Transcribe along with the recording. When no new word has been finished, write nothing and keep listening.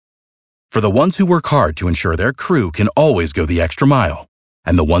For the ones who work hard to ensure their crew can always go the extra mile,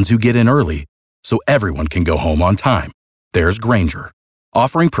 and the ones who get in early so everyone can go home on time, there's Grainger,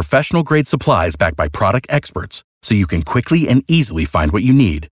 offering professional-grade supplies backed by product experts so you can quickly and easily find what you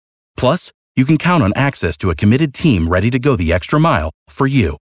need. Plus, you can count on access to a committed team ready to go the extra mile for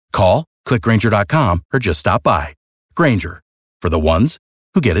you. Call, click Grainger.com, or just stop by. Grainger, for the ones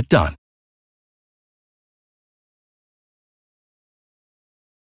who get it done.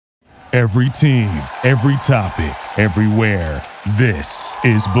 Every team, every topic, everywhere. This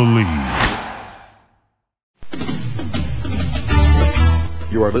is Believe.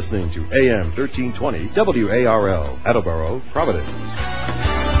 You are listening to AM 1320 WARL, Attleboro, Providence.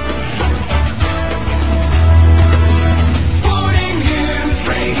 Morning News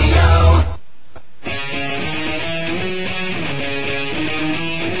Radio.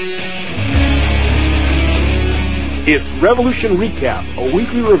 It's Revolution Recap, a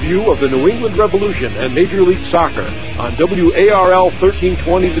weekly review of the New England Revolution and Major League Soccer on WARL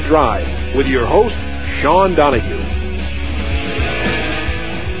 1320 The Drive with your host, Sean Donahue.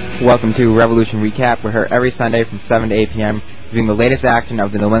 Welcome to Revolution Recap. We're here every Sunday from 7 to 8 p.m. reviewing the latest action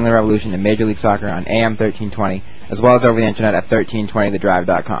of the New England Revolution and Major League Soccer on AM 1320, as well as over the internet at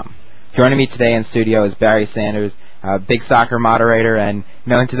 1320thedrive.com. Joining me today in studio is Barry Sanders, Big Soccer moderator, and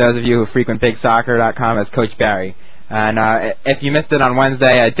known to those of you who frequent BigSoccer.com as Coach Barry. And if you missed it on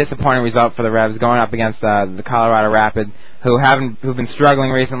Wednesday, a disappointing result for the Revs going up against the Colorado Rapids, who've been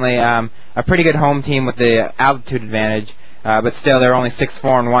struggling recently. A pretty good home team with the altitude advantage, but still they're only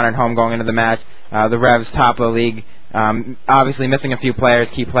 6-4-1 at home going into the match. The Revs top of the league, obviously missing a few players,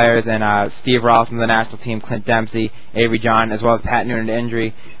 key players, and Steve Ralston, the national team, Clint Dempsey, Avery John, as well as Pat Noonan to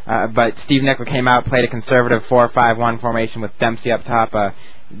injury. But Steve Nicol came out, played a conservative 4-5-1 formation with Dempsey up top.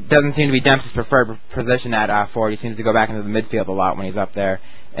 Doesn't seem to be Dempsey's preferred position at forward. He seems to go back into the midfield a lot when he's up there,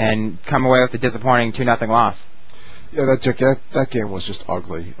 and come away with a disappointing 2-0 loss. Yeah, that game was just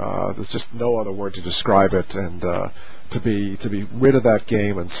ugly. There's just no other word to describe it, and to be rid of that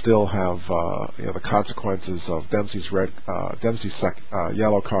game and still have the consequences of Dempsey's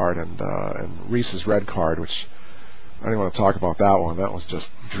yellow card and Reese's red card, which I don't even want to talk about that one. That was just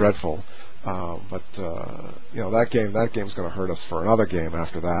dreadful. But that game's going to hurt us for another game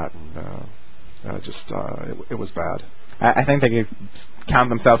after that, and it was bad. I think they could count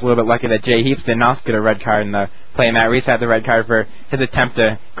themselves a little bit lucky that Jay Heaps didn't also get a red card in the play. Matt Reese had the red card for his attempt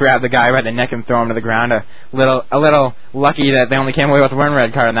to grab the guy by the neck and throw him to the ground. A little lucky that they only came away with one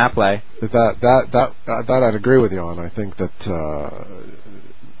red card in that play. That I'd agree with you on. I think that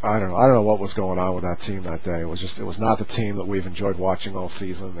I don't know what was going on with that team that day. It was not the team that we've enjoyed watching all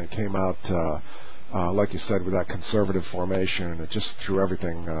season. They came out like you said with that conservative formation, and it just threw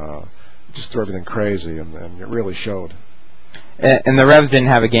everything crazy, and it really showed. And the Revs didn't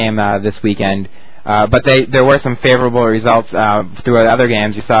have a game this weekend, but there were some favorable results through other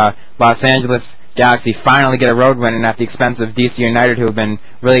games. You saw Los Angeles Galaxy finally get a road win, and at the expense of DC United, who have been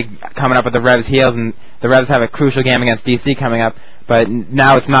really coming up at the Revs' heels, and the Revs have a crucial game against DC coming up. But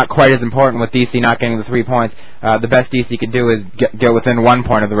now it's not quite as important with DC not getting the 3 points. The best DC can do is get within 1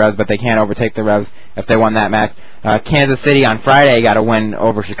 point of the Revs, but they can't overtake the Revs if they won that match. Kansas City on Friday got a win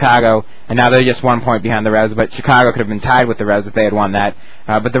over Chicago, and now they're just 1 point behind the Revs, but Chicago could have been tied with the Revs if they had won that.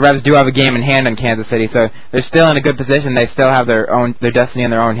 But the Revs do have a game in hand on Kansas City, so they're still in a good position. They still have their destiny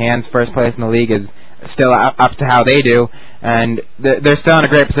in their own hands. First place in the league is still up to how they do, and they're still in a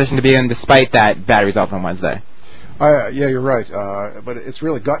great position to be in despite that bad result on Wednesday. Yeah, you're right. But it's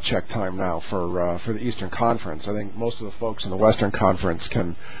really gut check time now for the Eastern Conference. I think most of the folks in the Western Conference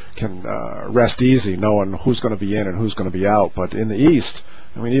can rest easy knowing who's going to be in and who's going to be out. But in the East,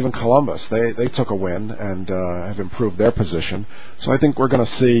 I mean, even Columbus, they took a win and have improved their position. So I think we're going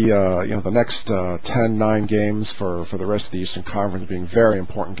to see the next 10-9 games for the rest of the Eastern Conference being very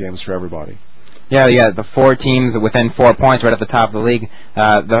important games for everybody. Yeah, the 4 teams within 4 points right at the top of the league.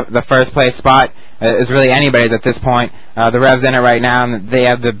 The first place spot is really anybody's at this point. The Revs in it right now, and they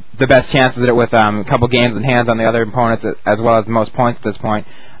have the best chances at it with a couple games in hands on the other opponents, as well as the most points at this point.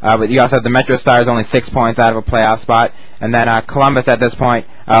 But you also have the Metro Stars only 6 points out of a playoff spot, and then Columbus at this point,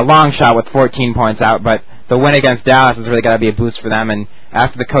 long shot with 14 points out, but the win against Dallas has really got to be a boost for them, and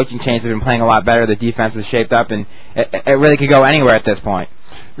after the coaching change, they've been playing a lot better. The defense is shaped up, and it really could go anywhere at this point.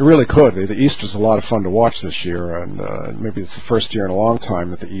 It really could. The East was a lot of fun to watch this year, and maybe it's the first year in a long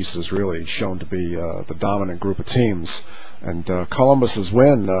time that the East has really shown to be the dominant group of teams. And Columbus's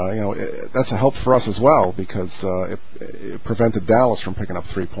win, that's a help for us as well, because it prevented Dallas from picking up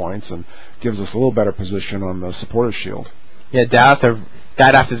 3 points and gives us a little better position on the Supporters' Shield. Yeah, Dallas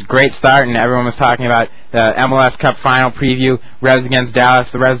got off this great start, and everyone was talking about the MLS Cup final preview, Revs against Dallas.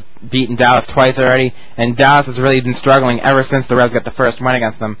 The Revs beaten Dallas twice already, and Dallas has really been struggling ever since the Revs got the first win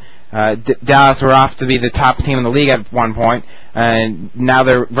against them. Dallas were off to be the top team in the league at one point, and now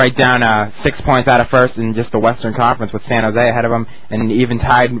they're right down 6 points out of first in just the Western Conference with San Jose ahead of them, and even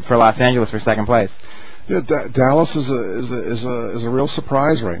tied for Los Angeles for second place. Yeah, Dallas is a real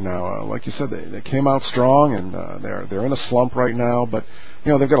surprise right now. Like you said, they came out strong, and they're in a slump right now. But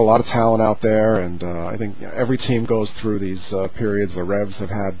they've got a lot of talent out there, and I think every team goes through these periods. The Revs have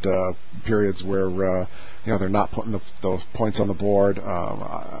had periods where they're not putting those points on the board.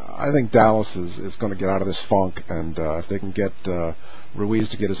 I think Dallas is going to get out of this funk, and if they can get Ruiz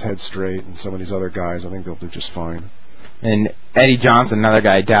to get his head straight and some of these other guys, I think they'll do just fine. And Eddie Johnson, another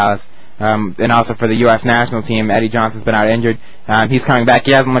guy, Dallas. And also for the U.S. national team, Eddie Johnson's been out injured. He's coming back.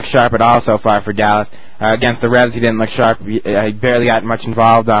 He hasn't looked sharp at all so far for Dallas. Against the Revs, he didn't look sharp. He barely got much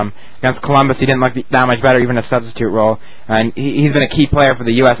involved. Against Columbus, he didn't look that much better, even a substitute role. And he's been a key player for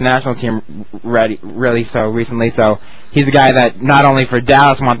the U.S. national team really so recently. So he's a guy that not only for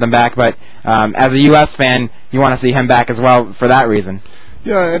Dallas want them back, but as a U.S. fan, you want to see him back as well for that reason.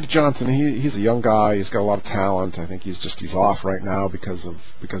 Yeah, Eddie Johnson, he's a young guy. He's got a lot of talent. I think he's off right now because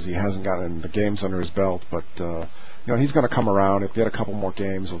he hasn't gotten the games under his belt. But he's going to come around. If he get a couple more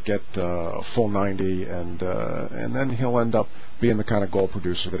games, he'll get a full 90, and then he'll end up being the kind of goal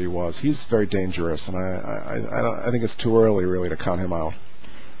producer that he was. He's very dangerous, and I think it's too early really to count him out.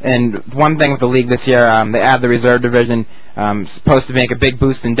 And one thing with the league this year, they add the reserve division, supposed to make a big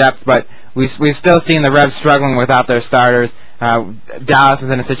boost in depth, but we've still seen the Revs struggling without their starters. Dallas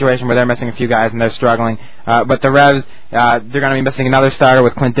is in a situation where they're missing a few guys and they're struggling. But the Revs, they're going to be missing another starter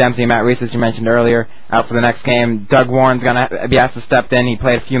with Clint Dempsey and Matt Reese, as you mentioned earlier, out for the next game. Doug Warren's going to be asked to step in. He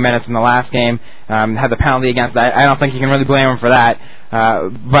played a few minutes in the last game, had the penalty against that. I don't think you can really blame him for that.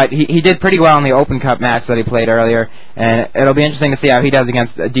 But he did pretty well in the Open Cup match that he played earlier, and it'll be interesting to see how he does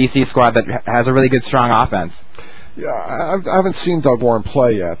against a DC squad that has a really good, strong offense. Yeah, I haven't seen Doug Warren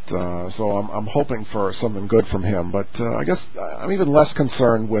play yet, so I'm hoping for something good from him. But I guess I'm even less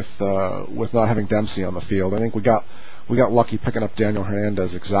concerned with not having Dempsey on the field. I think we got lucky picking up Daniel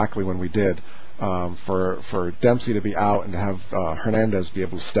Hernandez exactly when we did. For Dempsey to be out and to have Hernandez be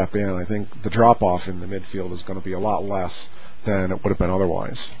able to step in, I think the drop off in the midfield is going to be a lot less than it would have been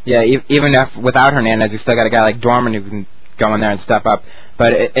otherwise. Yeah, even if without Hernandez, you still got a guy like Dorman who can go in there and step up.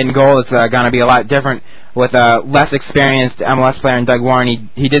 But in goal, it's going to be a lot different with a less experienced MLS player in Doug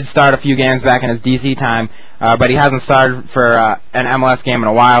Warren. He did start a few games back in his DC time, but he hasn't started for an MLS game in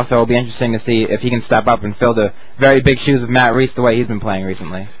a while, so it'll be interesting to see if he can step up and fill the very big shoes of Matt Reese the way he's been playing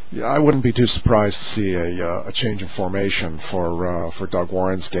recently. Yeah, I wouldn't be too surprised to see a change of formation for Doug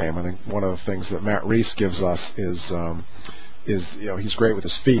Warren's game. I think one of the things that Matt Reese gives us is he's great with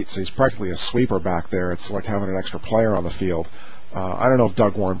his feet, so he's practically a sweeper back there. It's like having an extra player on the field. I don't know if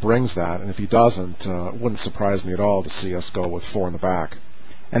Doug Warren brings that, and if he doesn't, it wouldn't surprise me at all to see us go with 4 in the back.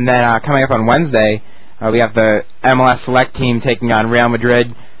 And then coming up on Wednesday, we have the MLS Select team taking on Real Madrid,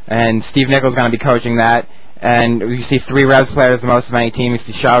 and Steve Nichol's going to be coaching that. And you see 3 Revs players, the most of any team. You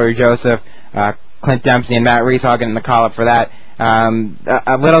see Shawry Joseph, Clint Dempsey, and Matt Reese all getting the call-up for that.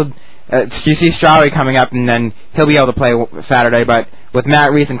 You see Strawley coming up, and then he'll be able to play Saturday. But with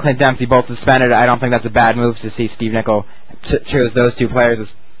Matt Reese and Clint Dempsey both suspended, I don't think that's a bad move to see Steve Nichol choose those 2 players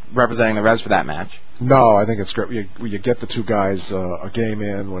as representing the Revs for that match. No, I think it's great. You get the 2 guys a game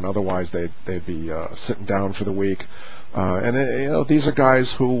in when otherwise they'd be sitting down for the week. And these are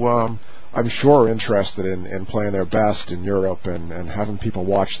guys who I'm sure are interested in playing their best in Europe and having people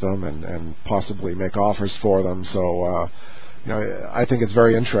watch them and possibly make offers for them. So. I think it's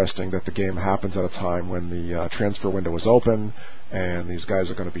very interesting that the game happens at a time when the transfer window is open, and these guys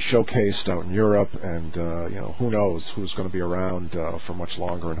are going to be showcased out in Europe, and who knows who's going to be around for much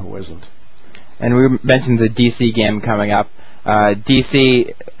longer and who isn't. And we mentioned the DC game coming up.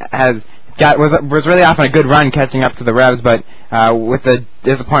 DC was really off on a good run catching up to the Revs, but with the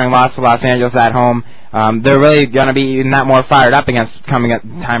disappointing loss to Los Angeles at home, they're really going to be even that more fired up against coming at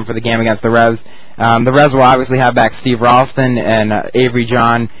time for the game against the Revs. The Revs will obviously have back Steve Ralston and Avery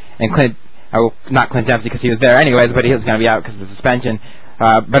John and not Clint Dempsey because he was there anyways, but he was going to be out because of the suspension.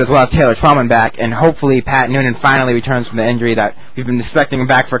 But as well as Taylor Twellman back, and hopefully Pat Noonan finally returns from the injury that we've been expecting him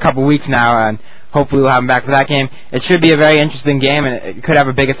back for a couple weeks now, and hopefully we'll have him back for that game. It should be a very interesting game, and it could have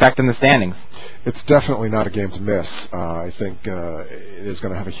a big effect on the standings. It's definitely not a game to miss. I think it is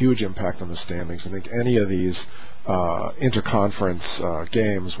going to have a huge impact on the standings. I think any of these interconference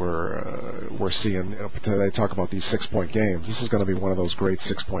games we're seeing, they talk about these 6-point games. This is going to be one of those great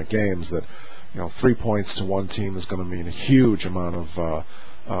 6-point games that 3 points to one team is going to mean a huge amount of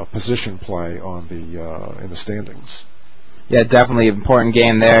position play on in the standings. Yeah, definitely an important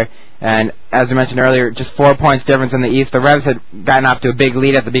game there. And as we mentioned earlier, just 4 points difference in the East. The Revs had gotten off to a big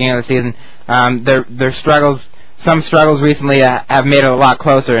lead at the beginning of the season. Their struggles, some struggles recently have made it a lot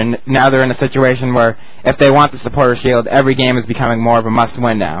closer, and now they're in a situation where if they want the Supporter Shield, every game is becoming more of a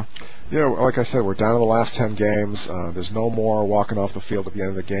must-win now. Yeah, like I said, we're down to the last 10 games. There's no more walking off the field at the end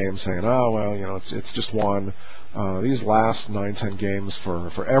of the game saying, oh, well, it's just one. These last 9-10 games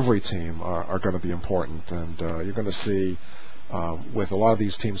for every team are going to be important, and you're going to see with a lot of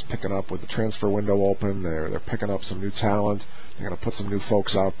these teams picking up with the transfer window open, they're picking up some new talent. They're going to put some new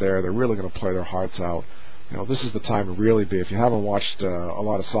folks out there. They're really going to play their hearts out. This is the time to really be. If you haven't watched a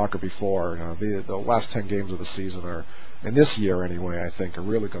lot of soccer before, the last 10 games of the season are, in this year anyway, I think, are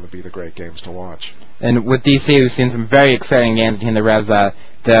really going to be the great games to watch. And with DC, we've seen some very exciting games between the Revs.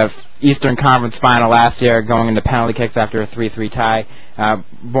 The Eastern Conference Final last year going into penalty kicks after a 3-3 tie.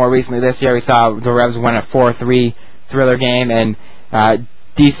 More recently this year, we saw the Revs win a 4-3 thriller game, and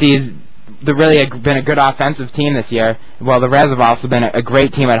DC's really been a good offensive team this year. Well, the Revs have also been a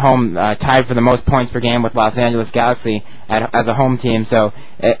great team at home, tied for the most points per game with Los Angeles Galaxy as a home team. So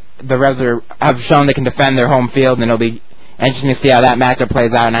the Revs have shown they can defend their home field, and it'll be interesting to see how that matchup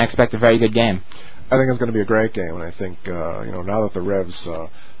plays out, and I expect a very good game. I think it's going to be a great game, and I think now that the Revs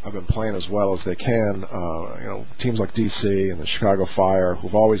have been playing as well as they can, teams like DC and the Chicago Fire,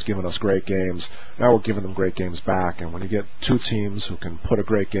 who've always given us great games, now we're giving them great games back. And when you get two teams who can put a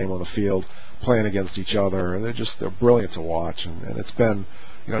great game on the field, playing against each other, they're brilliant to watch. And it's been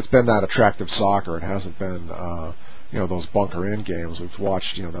that attractive soccer. It hasn't been those bunker in games. We've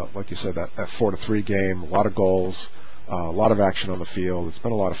watched like you said, that 4-3 game, a lot of goals, a lot of action on the field. It's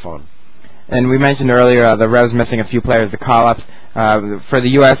been a lot of fun. And we mentioned earlier the Revs missing a few players to call-ups. For the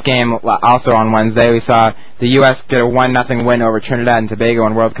U.S. game, also on Wednesday, we saw the U.S. get a 1-0 win over Trinidad and Tobago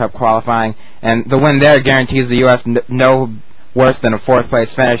in World Cup qualifying. And the win there guarantees the U.S. no worse than a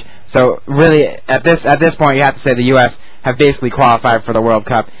fourth-place finish. So really, at this point, you have to say the U.S. have basically qualified for the World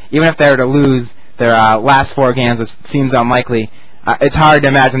Cup. Even if they were to lose their last 4 games, which seems unlikely, it's hard to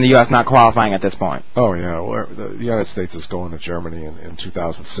imagine the U.S. not qualifying at this point. Oh, yeah. The United States is going to Germany in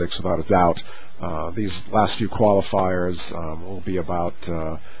 2006, without a doubt. These last few qualifiers will be about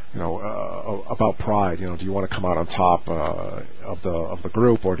pride. Do you want to come out on top of the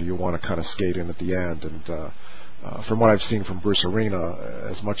group, or do you want to kind of skate in at the end? And from what I've seen from Bruce Arena,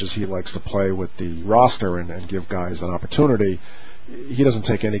 as much as he likes to play with the roster and give guys an opportunity, he doesn't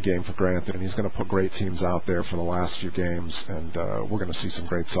take any game for granted, and he's going to put great teams out there for the last few games, and we're going to see some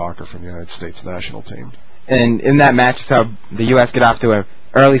great soccer from the United States national team. And in that match, so the U.S. get off to an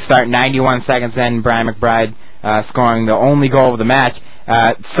early start, 91 seconds in, Brian McBride scoring the only goal of the match.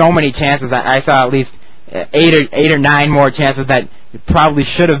 So many chances. I saw at least 8 or 9 more chances that probably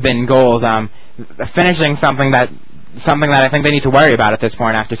should have been goals. Finishing something that I think they need to worry about at this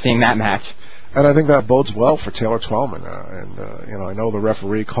point after seeing that match. And I think that bodes well for Taylor Twellman. I know the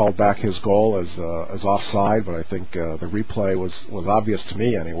referee called back his goal as offside, but I think the replay was obvious to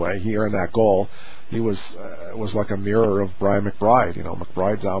me anyway. He earned that goal. He was like a mirror of Brian McBride.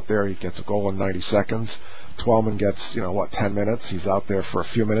 McBride's out there. He gets a goal in 90 seconds. Twellman gets 10 minutes. He's out there for a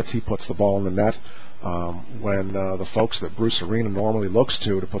few minutes. He puts the ball in the net. When the folks that Bruce Arena normally looks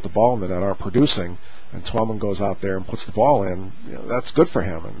to put the ball in the net aren't producing, and Twellman goes out there and puts the ball in, that's good for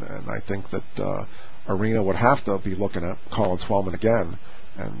him. And I think that Arena would have to be looking at calling Twellman again,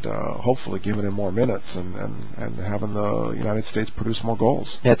 and hopefully giving him more minutes and having the United States produce more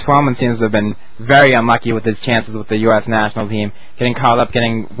goals. Yeah, Twellman seems to have been very unlucky with his chances with the U.S. national team, getting called up,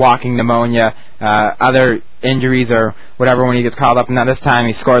 getting walking pneumonia, other injuries or whatever when he gets called up. Now this time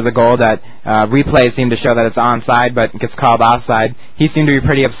he scores a goal that replays seem to show that it's onside, but gets called offside. He seemed to be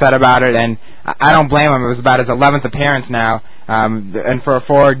pretty upset about it, and I don't blame him. It was about his 11th appearance now, and for a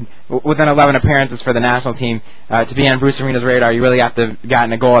forward within 11 appearances for the national team to be on Bruce Arena's radar, you really have to have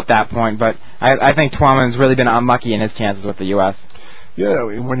gotten a goal at that point. But I think Twellman's really been unlucky in his chances with the U.S. Yeah,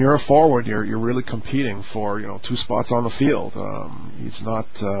 when you're a forward, you're really competing for 2 spots on the field. He's not.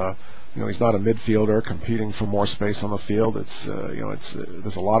 He's not a midfielder competing for more space on the field.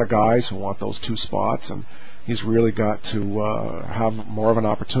 There's a lot of guys who want those 2 spots, and he's really got to have more of an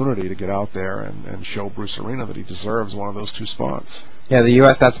opportunity to get out there and show Bruce Arena that he deserves one of those 2 spots. Yeah, the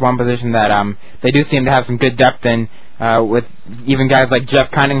U.S., that's one position that they do seem to have some good depth in, with even guys like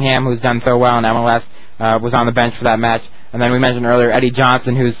Jeff Cunningham, who's done so well in MLS, was on the bench for that match. And then we mentioned earlier Eddie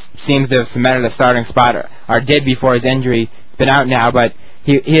Johnson, who seems to have cemented a starting spot, or did before his injury, been out now, but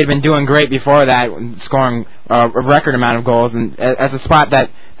he had been doing great before that, scoring a record amount of goals, and as a spot that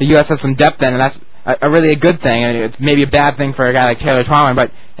the U.S. has some depth in, and that's a really a good thing. And it's maybe a bad thing for a guy like Taylor Twellman,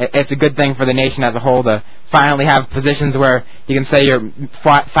 but it's a good thing for the nation as a whole to finally have positions where you can say you're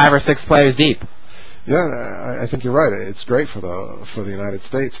 5 or 6 players deep. Yeah, I think you're right. It's great for the United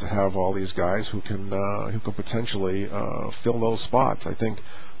States to have all these guys who can potentially fill those spots. I think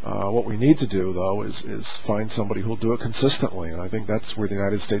what we need to do, though, is find somebody who'll do it consistently, and I think that's where the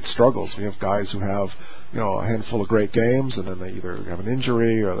United States struggles. We have guys who have a handful of great games, and then they either have an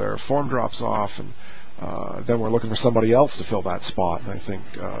injury or their form drops off, and then we're looking for somebody else to fill that spot. And I think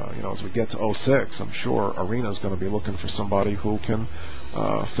as we get to 06, I'm sure Arena's going to be looking for somebody who can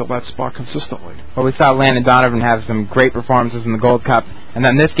fill that spot consistently. Well, we saw Landon Donovan have some great performances in the Gold Cup, and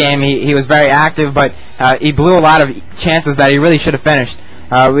then this game he was very active, but he blew a lot of chances that he really should have finished.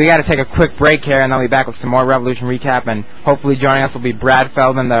 We got to take a quick break here, and then we'll be back with some more Revolution recap, and hopefully joining us will be Brad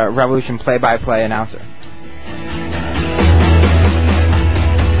Feldman, the Revolution play-by-play announcer.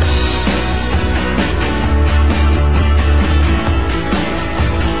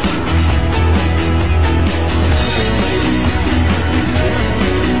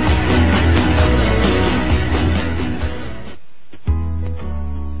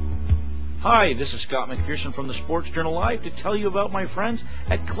 Hi, this is Scott McPherson from the Sports Journal Live to tell you about my friends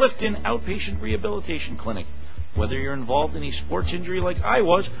at Clifton Outpatient Rehabilitation Clinic. Whether you're involved in a sports injury like I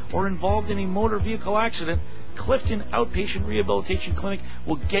was or involved in a motor vehicle accident, Clifton Outpatient Rehabilitation Clinic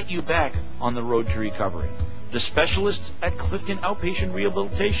will get you back on the road to recovery. The specialists at Clifton Outpatient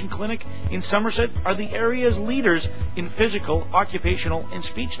Rehabilitation Clinic in Somerset are the area's leaders in physical, occupational, and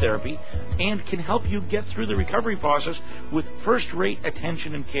speech therapy and can help you get through the recovery process with first-rate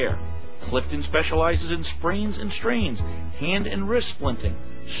attention and care. Clifton specializes in sprains and strains, hand and wrist splinting,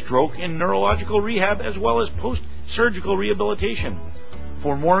 stroke and neurological rehab, as well as post-surgical rehabilitation.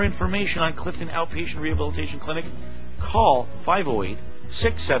 For more information on Clifton Outpatient Rehabilitation Clinic, call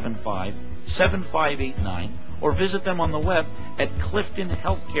 508-675-7589 or visit them on the web at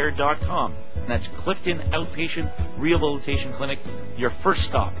cliftonhealthcare.com. And that's Clifton Outpatient Rehabilitation Clinic, your first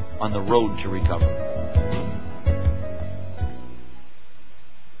stop on the road to recovery.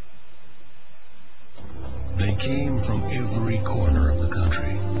 They came from every corner of the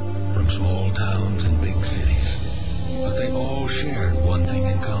country, from small towns and big cities. But they all shared one thing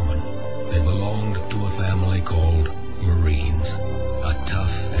in common. They belonged to a family called Marines, a tough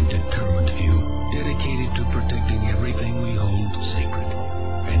and determined few dedicated to protecting everything we hold sacred.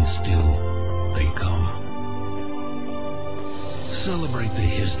 And still, they come. Celebrate the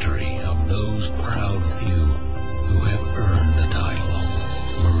history of those proud few who have earned the title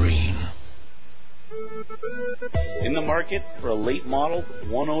Marine. In the market for a late model,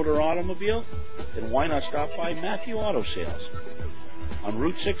 one-owner automobile? Then why not stop by Matthew Auto Sales? On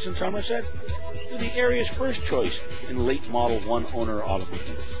Route 6 in Somerset, you're the area's first choice in late model one-owner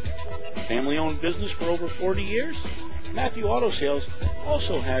automobiles. Family-owned business for over 40 years? Matthew Auto Sales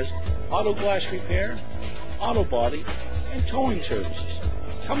also has auto glass repair, auto body, and towing services.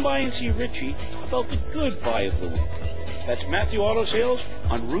 Come by and see Richie about the good buy of the week. That's Matthew Auto Sales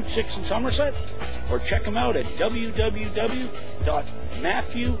on Route 6 in Somerset, or check them out at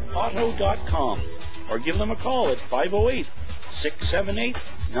www.matthewauto.com, or give them a call at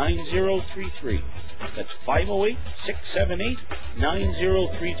 508-678-9033. That's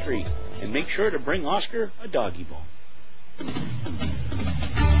 508-678-9033. And make sure to bring Oscar a doggy bone.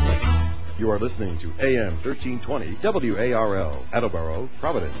 You are listening to AM 1320 WARL, Attleboro,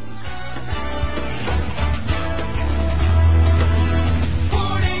 Providence.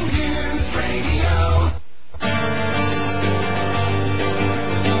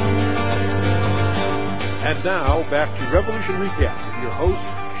 And now, back to Revolution Recap with your host,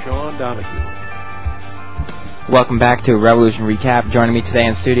 Sean Donahue. Welcome back to Revolution Recap. Joining me today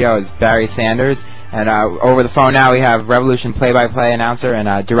in studio is Barry Sanders. And over the phone now we have Revolution play-by-play announcer and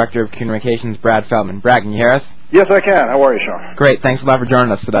Director of Communications, Brad Feldman. Brad, can you hear us? Yes, I can. How are you, Sean? Great. Thanks a lot for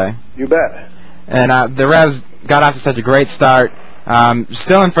joining us today. You bet. And the Revs got off to such a great start.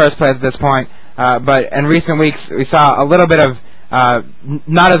 Still in first place at this point. But in recent weeks, we saw a little bit of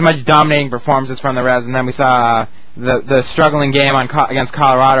not as much dominating performances from the Revs, and then we saw the struggling game against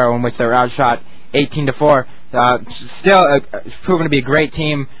Colorado, in which they were outshot 18-4. Still proven to be a great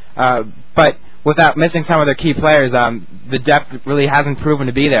team, but without missing some of their key players, the depth really hasn't proven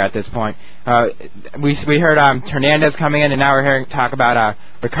to be there at this point. We heard Hernandez coming in, and now we're hearing talk about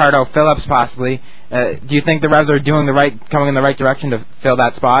Ricardo Phillips possibly. Do you think the Revs are coming in the right direction to fill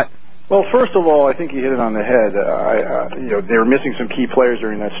that spot? Well, first of all, I think you hit it on the head. They were missing some key players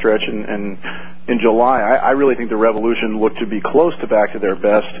during that stretch, and in July, I really think the Revolution looked to be close to back to their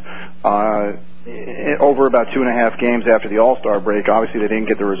best. over about 2.5 games after the All-Star break. Obviously, they didn't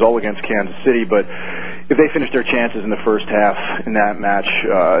get the result against Kansas City, but if they finished their chances in the first half in that match,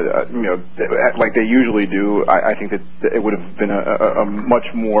 like they usually do, I think that it would have been a much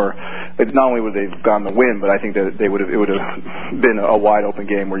more. Not only would they've gotten the win, but I think that it would have been a wide open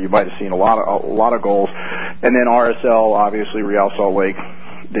game where you might have seen a lot of goals. And then RSL, obviously, Real Salt Lake.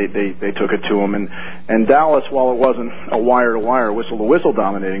 They took it to them, and Dallas, while it wasn't a wire-to-wire, whistle-to-whistle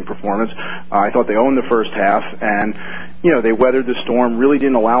dominating performance, I thought they owned the first half, and they weathered the storm. Really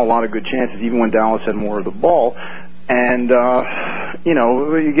didn't allow a lot of good chances, even when Dallas had more of the ball. And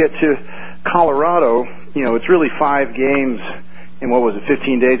you get to Colorado, it's really 5 games in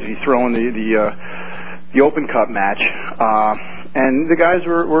 15 days if you throw in the Open Cup match, and the guys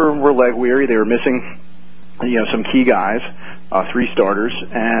were leg weary. They were missing some key guys. 3 starters,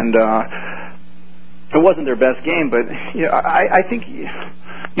 and it wasn't their best game, but I think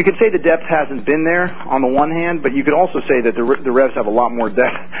you could say the depth hasn't been there on the one hand, but you could also say that the Revs have a lot more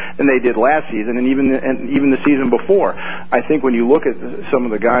depth than they did last season, and even the season before. I think when you look at some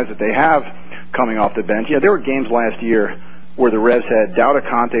of the guys that they have coming off the bench, there were games last year where the Revs had Dauda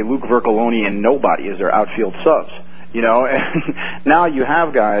Conte, Luke Vercoloni, and nobody as their outfield subs. And now you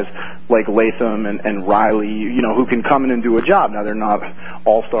have guys like Latham and Riley, who can come in and do a job. Now, they're not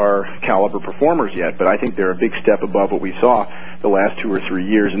all-star caliber performers yet, but I think they're a big step above what we saw the last 2 or 3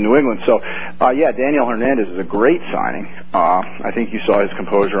 years in New England. So, Daniel Hernandez is a great signing. I think you saw his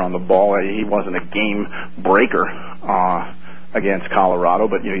composure on the ball. He wasn't a game breaker against Colorado,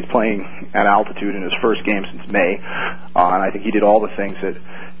 but he's playing at altitude in his first game since May, and I think he did all the things that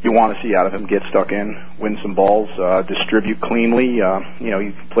you want to see out of him: get stuck in, win some balls, distribute cleanly.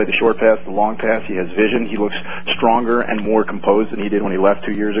 He played the short pass, the long pass. He has vision. He looks stronger and more composed than he did when he left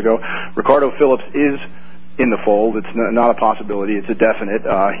 2 years ago. Ricardo Phillips is in the fold. It's not a possibility. It's a definite.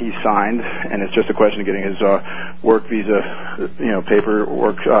 He's signed, and it's just a question of getting his work visa,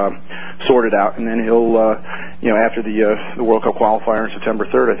 paperwork sorted out, and then he'll, after the World Cup qualifier on September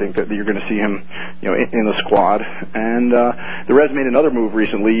 3rd, I think that you're going to see him, in the squad. And the Reds made another move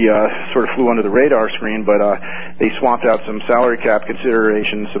recently, sort of flew under the radar screen, but they swapped out some salary cap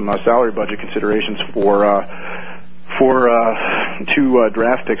considerations, some salary budget considerations for 2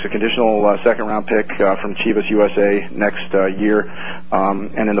 draft picks, a conditional second-round pick from Chivas USA next year,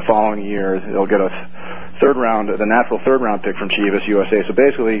 and in the following year they'll get the natural third-round pick from Chivas USA. So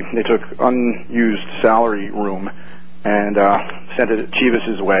basically, they took unused salary room and sent it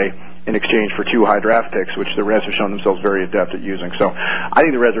Chivas' way in exchange for 2 high draft picks, which the Reds have shown themselves very adept at using. So I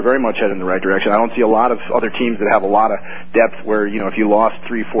think the Reds are very much headed in the right direction. I don't see a lot of other teams that have a lot of depth where, if you lost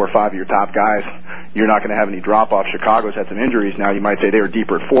 3, 4, 5 of your top guys, you're not going to have any drop-off. Chicago's had some injuries. Now you might say they were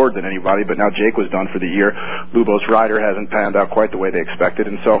deeper at forward than anybody, but now Jake was done for the year. Lubos Ryder hasn't panned out quite the way they expected.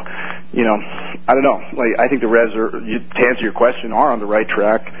 And so, I don't know. I think the Reds are, to answer your question, are on the right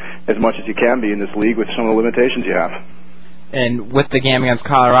track as much as you can be in this league with some of the limitations you have. And with the game against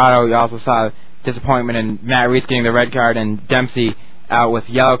Colorado, you also saw disappointment in Matt Reese getting the red card and Dempsey out with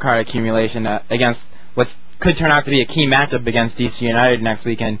yellow card accumulation against what could turn out to be a key matchup against DC United next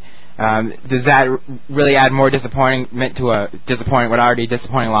weekend. Does that really add more disappointment to what already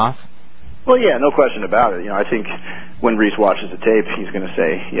disappointing loss? Well, yeah, no question about it. I think when Reese watches the tape, he's going to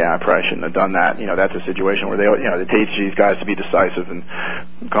say, "Yeah, I probably shouldn't have done that." That's a situation where they teach these guys to be decisive and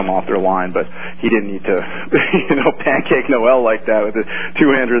come off their line, but he didn't need to, pancake Noel like that with a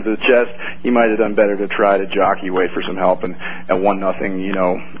 2-hander to the chest. He might have done better to try to jockey, wait for some help, and at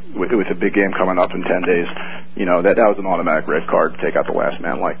 1-0, with a big game coming up in 10 days, that was an automatic red card to take out the last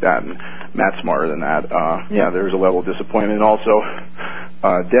man like that. And Matt's smarter than that. There was a level of disappointment, and also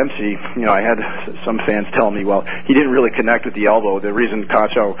Dempsey. I had some fans tell me, well, he didn't really connect with the elbow. The reason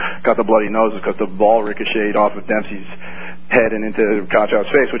Cacho got the bloody nose is because the ball ricocheted off of Dempsey's head and into Cacho's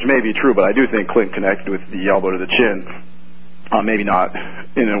face, which may be true, but I do think Clint connected with the elbow to the chin. Maybe not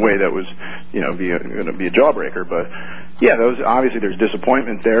in a way that was, going to be a jawbreaker, but obviously there's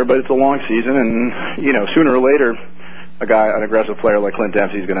disappointment there, but it's a long season, and sooner or later, an aggressive player like Clint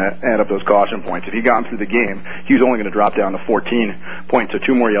Dempsey is going to add up those caution points. If he'd gotten through the game, he was only going to drop down to 14 points, so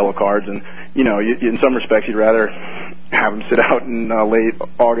 2 more yellow cards. And, in some respects, you'd rather have him sit out in late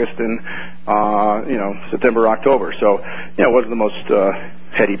August and, September, October. So, it wasn't the most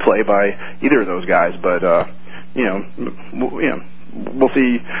heady play by either of those guys, but, we'll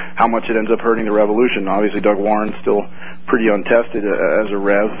see how much it ends up hurting the Revolution. Obviously, Doug Warren's still pretty untested as a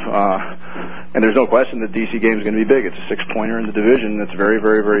Rev, and there's no question that DC game is going to be big. It's a 6-pointer in the division that's very,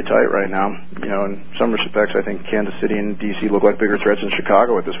 very, very tight right now. In some respects, I think Kansas City and DC look like bigger threats than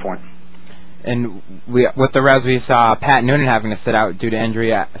Chicago at this point. And with the Revs, we saw Pat Noonan having to sit out due to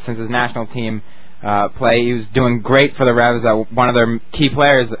injury since his national team play. He was doing great for the Revs, one of their key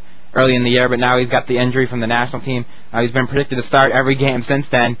players early in the year, but now he's got the injury from the national team. He's been predicted to start every game since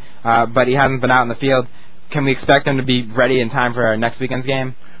then, but he hasn't been out in the field. Can we expect him to be ready in time for our next weekend's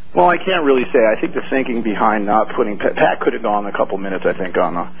game? Well, I can't really say. I think the thinking behind not putting Pat could have gone a couple minutes, I think,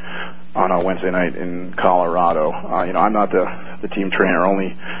 on a Wednesday night in Colorado. I'm not the team trainer.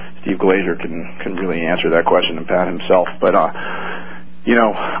 Only Steve Glazier can really answer that question, and Pat himself. But all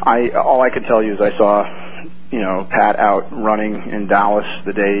I can tell you is I saw Pat out running in Dallas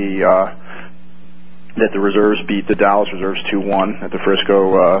the day that the reserves beat the Dallas Reserves 2-1 at the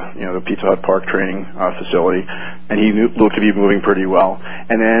Frisco, the Pizza Hut Park training facility, and he looked to be moving pretty well.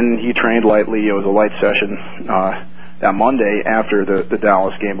 And then he trained lightly. It was a light session that Monday after the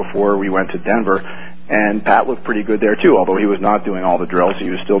Dallas game before we went to Denver, and Pat looked pretty good there too, although he was not doing all the drills. He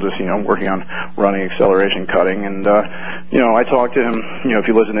was still just, working on running, acceleration, cutting, and, I talked to him, if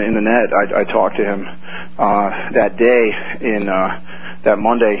you listen to In the Net, I talked to him that day that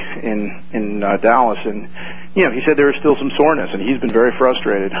Monday in Dallas, and he said there was still some soreness, and he's been very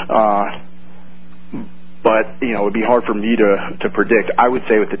frustrated. But it would be hard for me to predict. I would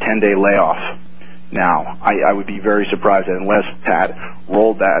say with the 10-day layoff now, I would be very surprised that unless Pat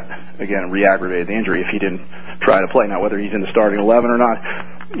rolled that again, re-aggravated the injury, if he didn't try to play. Now whether he's in the starting 11 or not,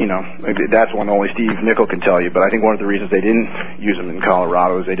 that's one only Steve Nickel can tell you. But I think one of the reasons they didn't use him in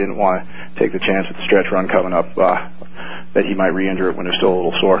Colorado is they didn't want to take the chance with the stretch run coming up that he might re-injure it when they're still a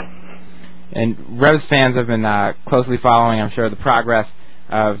little sore. And Revs fans have been closely following, I'm sure, the progress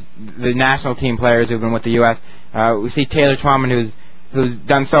of the national team players who've been with the U.S. We see Taylor Twellman, who's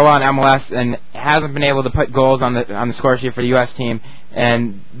done so well in MLS and hasn't been able to put goals on the score sheet for the U.S. team.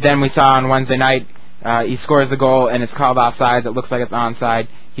 And then we saw on Wednesday night he scores the goal and it's called offside. It looks like it's onside.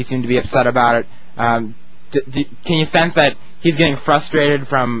 He seemed to be upset about it. Can you sense that he's getting frustrated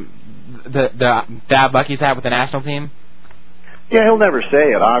from the bad luck he's had with the national team? Yeah, he'll never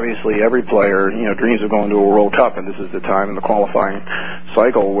say it. Obviously, every player, dreams of going to a World Cup, and this is the time in the qualifying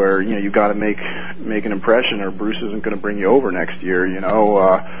cycle where, you got to make an impression, or Bruce isn't going to bring you over next year.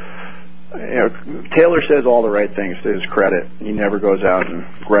 Taylor says all the right things to his credit. He never goes out and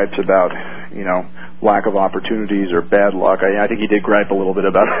gripes about, lack of opportunities or bad luck. I think he did gripe a little bit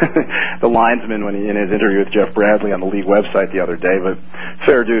about the linesman when in his interview with Jeff Bradley on the league website the other day, but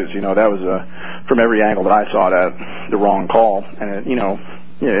fair dues. That was from every angle that I saw that the wrong call, and in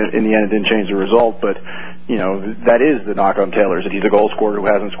the end it didn't change the result, but that is the knock on Taylor, is that he's a goal scorer who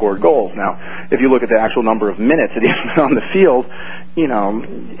hasn't scored goals. Now, if you look at the actual number of minutes that he's been on the field,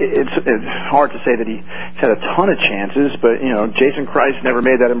 it's hard to say that he's had a ton of chances, but Jason Christ never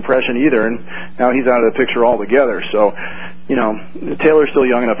made that impression either, and now he's out of the picture altogether. So, Taylor's still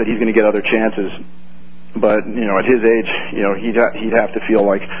young enough that he's going to get other chances. But at his age, he'd have to feel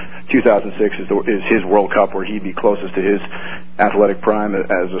like 2006 is his World Cup, where he'd be closest to his athletic prime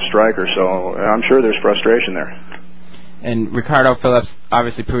as a striker. So I'm sure there's frustration there. And Ricardo Phillips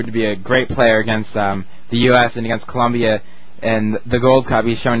obviously proved to be a great player against the U.S. and against Colombia in the Gold Cup.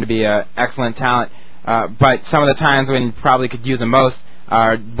 He's shown to be an excellent talent. But some of the times when you probably could use him most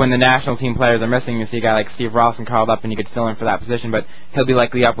are when the national team players are missing. You see a guy like Steve Ralston called up and you could fill in for that position, but he'll be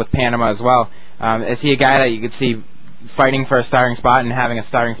likely up with Panama as well. Is he a guy that you could see fighting for a starting spot and having a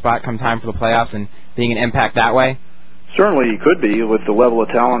starting spot come time for the playoffs and being an impact that way? Certainly he could be, with the level of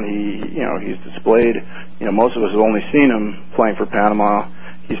talent he's displayed. Most of us have only seen him playing for Panama.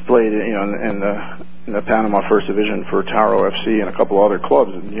 He's played in the Panama First Division for Tauro FC and a couple other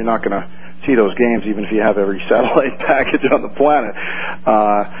clubs, and you're not going to see those games even if you have every satellite package on the planet.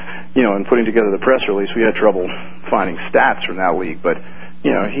 In putting together the press release, we had trouble finding stats from that league, but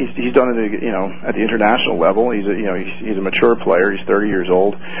he's done it at the international level. He's a mature player. He's 30 years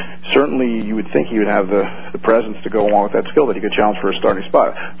old. Certainly, you would think he would have the presence to go along with that skill that he could challenge for a starting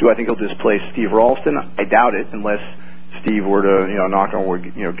spot. Do I think he'll displace Steve Ralston? I doubt it, unless Steve were to knock on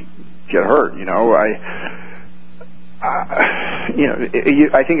wood, get hurt.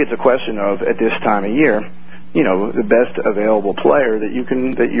 I think it's a question of, at this time of year, the best available player that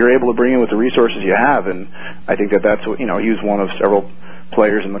you're able to bring in with the resources you have, and I think that's what he was one of several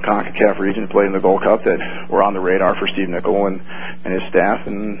players in the CONCACAF region who played in the Gold Cup that were on the radar for Steve Nickel and his staff,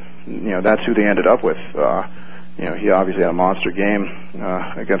 and that's who they ended up with. He obviously had a monster game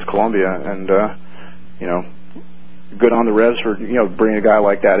against Colombia, and good on the Revs for bringing a guy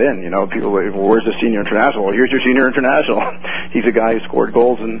like that in. People, where's the senior international? Well, here's your senior international. He's a guy who scored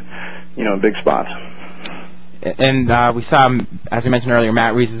goals in big spots. And we saw, as we mentioned earlier,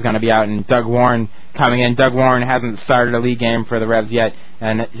 Matt Reese is going to be out, and Doug Warren coming in. Doug Warren hasn't started a league game for the Revs yet,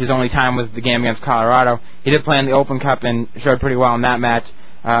 and his only time was the game against Colorado. He did play in the Open Cup and showed pretty well in that match.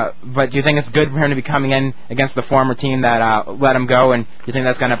 But do you think it's good for him to be coming in against the former team that let him go, and do you think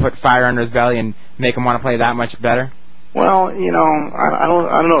that's going to put fire under his belly and make him want to play that much better? Well, I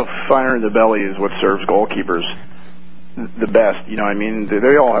don't know if fire in the belly is what serves goalkeepers the best.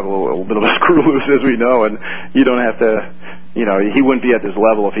 They all have a little bit of a screw loose, as we know, and you don't have to. He wouldn't be at this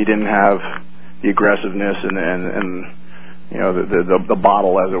level if he didn't have the aggressiveness and the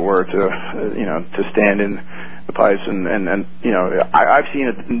bottle, as it were, to stand in the pipes and I've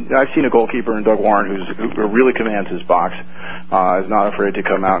seen a goalkeeper in Doug Warren who really commands his box, is not afraid to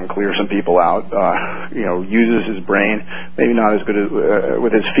come out and clear some people out, uses his brain, maybe not as good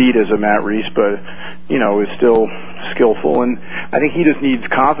with his feet as a Matt Reese, but is still skillful, and I think he just needs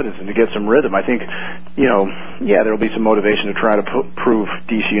confidence and to get some rhythm. I think there'll be some motivation to try to prove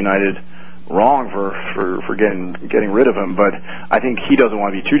DC United wrong for getting rid of him, but I think he doesn't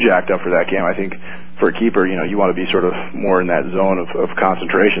want to be too jacked up for that game. I think for a keeper, you want to be sort of more in that zone of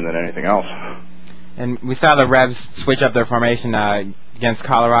concentration than anything else. And we saw the Revs switch up their formation against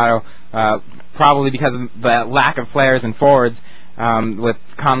Colorado, probably because of the lack of players and forwards, with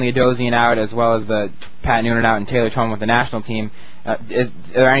Conley Adosian out as well as the Pat Noonan out and Taylor Twellman with the national team. Is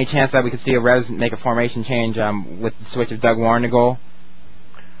there any chance that we could see a Revs make a formation change with the switch of Doug Warren to goal?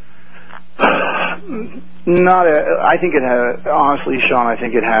 I think it had, honestly, Sean, I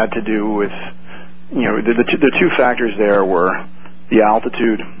think it had to do with, the two factors there were the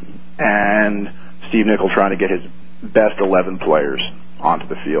altitude and Steve Nicol trying to get his best 11 players onto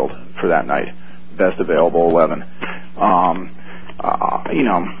the field for that night, best available 11. I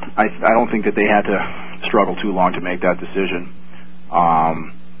don't think that they had to struggle too long to make that decision.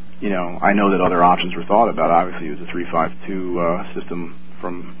 I know that other options were thought about. Obviously, it was a 3-5-2 system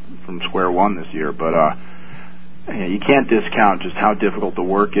from square one this year, but you can't discount just how difficult the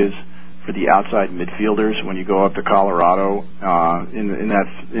work is for the outside midfielders when you go up to Colorado in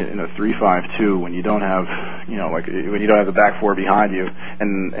a 3-5-2 when you don't have when you don't have the back four behind you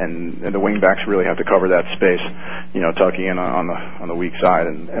and the wing backs really have to cover that space, tucking in on the weak side,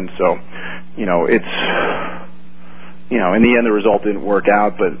 and so it's in the end the result didn't work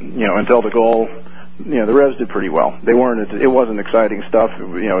out, but until the goal. The Revs did pretty well. It wasn't exciting stuff.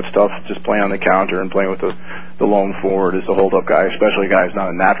 It's tough just playing on the counter and playing with the lone forward as the hold-up guy, especially a guy who's not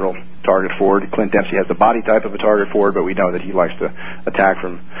a natural target forward. Clint Dempsey has the body type of a target forward, but we know that he likes to attack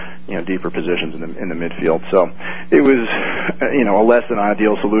from deeper positions in the midfield. So it was a less than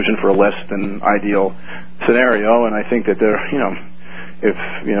ideal solution for a less than ideal scenario, and I think that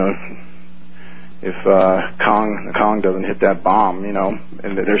if Kong doesn't hit that bomb,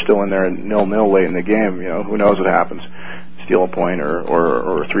 and they're still in there at 0-0 late in the game, who knows what happens? Steal a point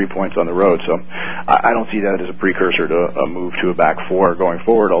or 3 points on the road. So I don't see that as a precursor to a move to a back four going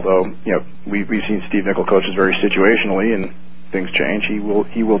forward. Although we've seen Steve Nicol coaches very situationally, and things change. He will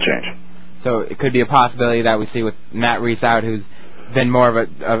change. So it could be a possibility that we see with Matt Reese out, who's been more of a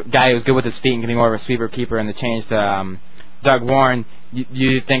guy who's good with his feet and can be more of a sweeper keeper, and the change to Doug Warren.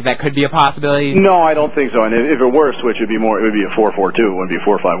 You think that could be a possibility? No, I don't think so. And if it were a switch, it would be a 4-4-2. It wouldn't be a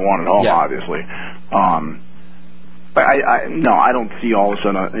 4-5-1 at home, obviously. But I don't see all of a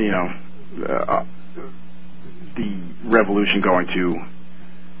sudden, the Revolution going to,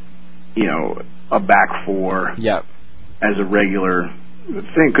 a back four as a regular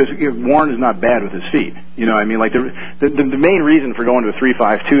thing, because Warren is not bad with his feet. The main reason for going to a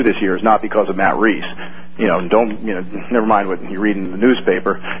 3-5-2 this year is not because of Matt Reese. Never mind what you read in the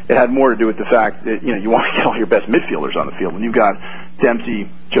newspaper. It had more to do with the fact that, you want to get all your best midfielders on the field. When you've got Dempsey,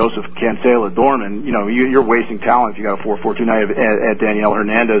 Joseph, Cancela, Dorman, you're wasting talent if you got a 4-4-2. Now you have Daniel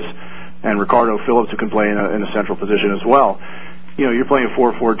Hernandez and Ricardo Phillips who can play in a central position as well. You're playing a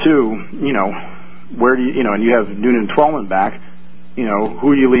 4-4-2, where do you, and you have Noonan and Twellman back,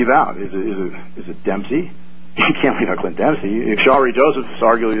 who do you leave out? Is it Dempsey? You can't leave out Clint Dempsey. Shawry Joseph is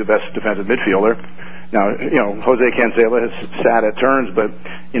arguably the best defensive midfielder. Now, Jose Cancela has sat at turns, but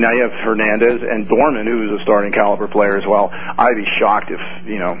now you have Hernandez and Dorman, who's a starting caliber player as well. I'd be shocked if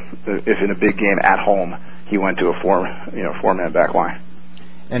in a big game at home he went to a four-man back line.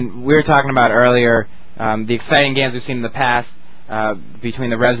 And we were talking about earlier the exciting games we've seen in the past between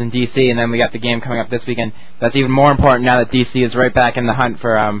the Revs and DC, and then we got the game coming up this weekend. That's even more important now that DC is right back in the hunt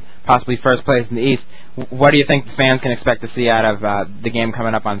for possibly first place in the East. What do you think the fans can expect to see out of the game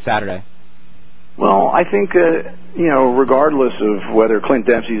coming up on Saturday? Well, I think, regardless of whether Clint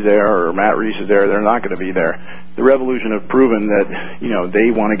Dempsey's there or Matt Reese is there, they're not going to be there. The Revolution have proven that,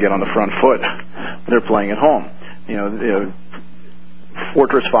 they want to get on the front foot when they're playing at home.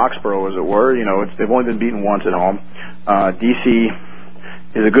 Fortress Foxborough, as it were. They've only been beaten once at home. DC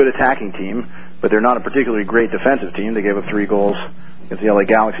is a good attacking team, but they're not a particularly great defensive team. They gave up 3 goals against the LA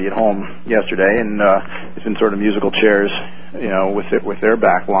Galaxy at home yesterday, and it's been sort of musical chairs, with their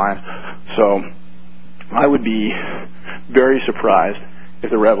back line. So I would be very surprised if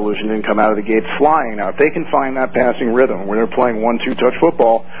the Revolution didn't come out of the gates flying. Now, if they can find that passing rhythm where they're playing 1-2 touch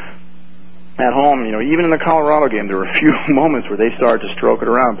football at home, even in the Colorado game, there were a few moments where they started to stroke it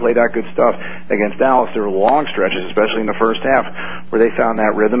around, play that good stuff. Against Dallas, there were long stretches, especially in the first half, where they found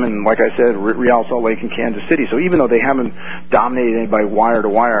that rhythm. And like I said, Real Salt Lake and Kansas City. So even though they haven't dominated anybody wire to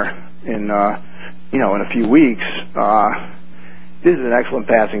wire in a few weeks, this is an excellent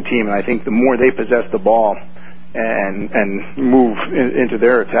passing team. And I think the more they possess the ball and move into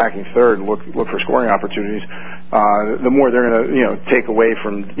their attacking third and look for scoring opportunities, the more they're going to take away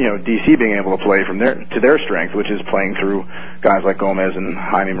from DC being able to play to their strength, which is playing through guys like Gomez and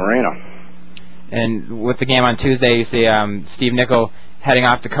Jaime Moreno. And with the game on Tuesday, you see Steve Nicol heading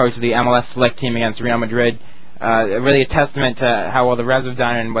off to coach the MLS Select team against Real Madrid. Really a testament to how well the Revs have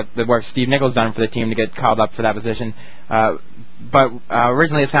done and what the work Steve Nicol's done for the team to get called up for that position. But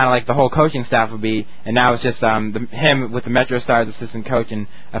originally it sounded like the whole coaching staff would be, and now it's just him with the Metro Stars assistant coach and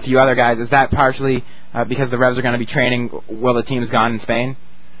a few other guys. Is that partially because the Revs are going to be training while the team's gone in Spain?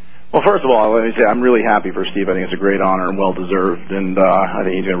 Well, first of all, let me say I'm really happy for Steve. I think it's a great honor and well-deserved, and I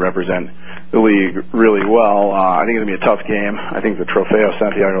think he's going to represent the league really well. I think it's going to be a tough game. I think the Trofeo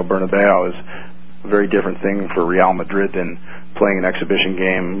Santiago Bernabeu is a very different thing for Real Madrid than playing an exhibition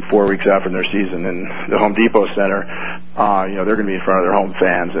game 4 weeks after their season in the Home Depot Center. They're going to be in front of their home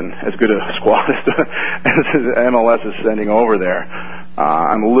fans, and as good a squad as MLS is sending over there.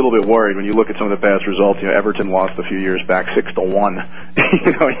 I'm a little bit worried when you look at some of the past results. Everton lost a few years back 6-1.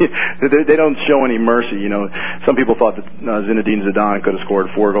 They don't show any mercy. Some people thought that Zinedine Zidane could have scored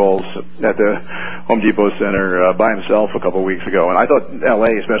 4 goals at the Home Depot Center by himself a couple of weeks ago, and I thought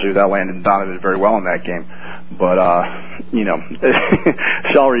LA, especially without Landon Donovan, did very well in that game. But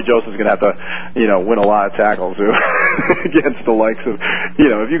Shalry Joseph's going to have to, win a lot of tackles against the likes of,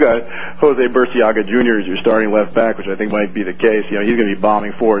 if you got Jose Burciaga Jr. as your starting left back, which I think might be the case, he's going to be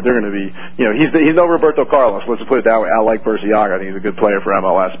bombing forward. They're going to be, he's no Roberto Carlos. Let's put it that way. I like Burciaga. I think he's a good player for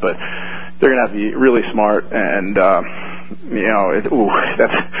MLS, but they're going to have to be really smart and,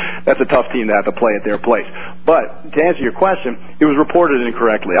 that's a tough team to have to play at their place. But to answer your question, it was reported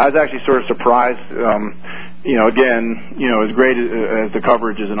incorrectly. I was actually sort of surprised. As great as the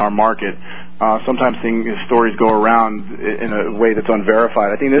coverage is in our market, sometimes stories go around in a way that's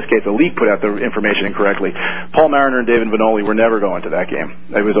unverified. I think in this case, the league put out the information incorrectly. Paul Mariner and David Vanoli were never going to that game.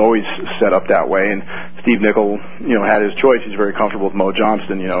 It was always set up that way, and Steve Nicol, had his choice. He's very comfortable with Mo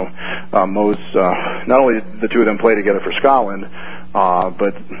Johnston. Mo's not only did the two of them play together for Scotland,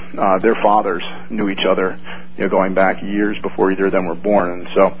 but their fathers knew each other, going back years before either of them were born. And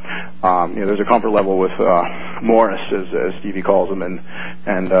so, there's a comfort level with Morris, as Stevie calls him, and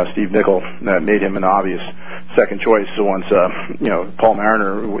Steve Nicol that made him an obvious second choice. So once, Paul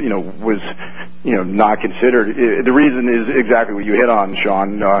Mariner, was, not considered, the reason is exactly what you hit on,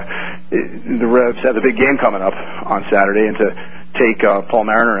 Sean. The Revs have a big game coming up on Saturday, and to take Paul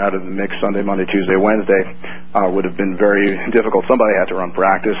Mariner out of the mix Sunday, Monday, Tuesday, Wednesday would have been very difficult. Somebody had to run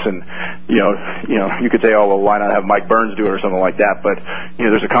practice, and you could say, oh well, why not have Mike Burns do it or something like that? But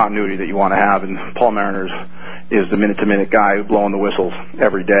there's a continuity that you want to have, and Paul Mariner is the minute-to-minute guy blowing the whistles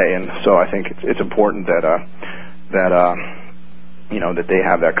every day, and so I think it's important that they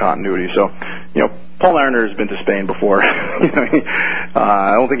have that continuity. So Paul Mariner has been to Spain before.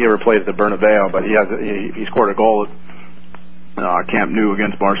 I don't think he ever played at the Bernabeu, but he scored a goal at Camp Nou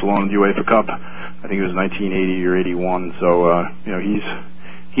against Barcelona in the UEFA Cup. I think it was 1980 or 81. So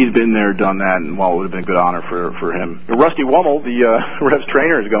he's been there, done that, and while it would have been a good honor for him. Rusty Wummel, the Revs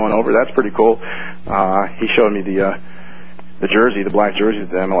trainer, is going over. That's pretty cool. He showed me the jersey, the black jersey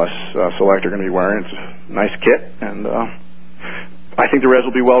that the MLS Select are going to be wearing. It's a nice kit, and I think the Revs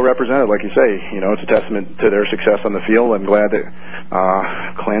will be well represented, like you say. It's a testament to their success on the field. I'm glad that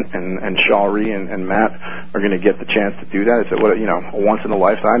Clint and Shalry and Matt are going to get the chance to do that. It's a once in a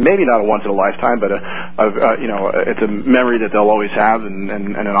lifetime, maybe not a once in a lifetime, but it's a memory that they'll always have, and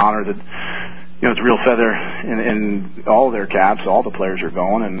an honor that it's a real feather in all of their caps. All the players are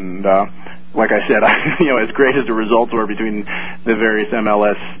going, and like I said, as great as the results were between the various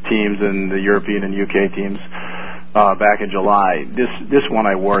MLS teams and the European and UK teams back in July, this one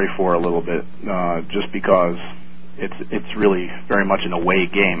I worry for a little bit, just because it's really very much an away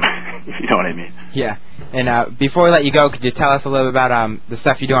game, if you know what I mean. Yeah. And before we let you go, could you tell us a little bit about the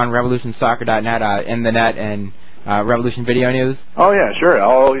stuff you do on RevolutionSoccer.net, In the Net, and Revolution Video News? Oh yeah, sure.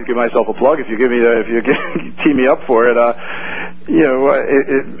 I'll always give myself a plug if you tee me up for it.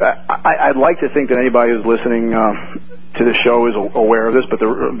 I'd like to think that anybody who's listening to the show is aware of this, but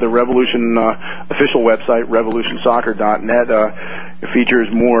the Revolution official website, revolutionsoccer.net, features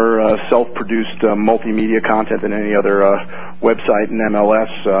more self-produced multimedia content than any other website in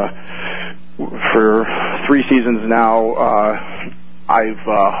MLS. For 3 seasons now, I've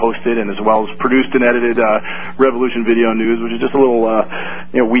hosted and as well as produced and edited Revolution Video News, which is just a little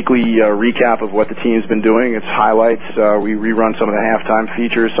weekly recap of what the team's been doing. It's highlights. We rerun some of the halftime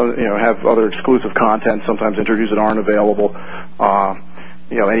features. Some have other exclusive content. Sometimes interviews that aren't available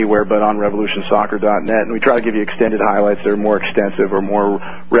anywhere but on revolutionsoccer.net. And we try to give you extended highlights that are more extensive or more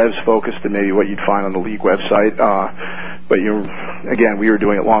Revs focused than maybe what you'd find on the league website. But again, we were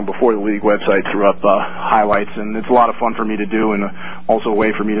doing it long before the league website threw up highlights, and it's a lot of fun for me to do, and also a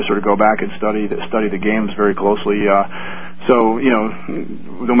way for me to sort of go back and study the games very closely. So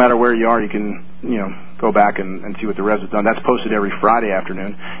no matter where you are, you can go back and see what the Revs have done. That's posted every Friday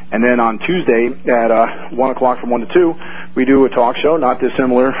afternoon, and then on Tuesday at 1 o'clock from 1 to 2, we do a talk show, not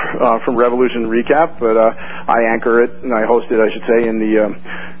dissimilar from Revolution Recap, but I anchor it and I host it, I should say, in the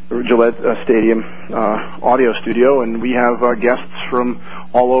Gillette Stadium audio studio, and we have guests from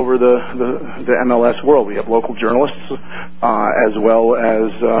all over the MLS world. We have local journalists as well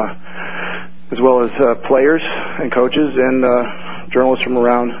as players and coaches and journalists from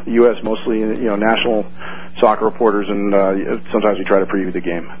around the U.S., mostly national soccer reporters, and sometimes we try to preview the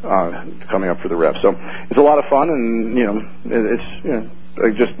game coming up for the Revs. So it's a lot of fun, and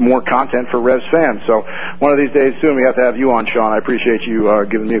it's just more content for Revs fans. So one of these days soon we have to have you on, Sean. I appreciate you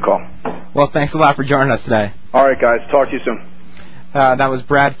giving me a call. Well, thanks a lot for joining us today. All right, guys. Talk to you soon. That was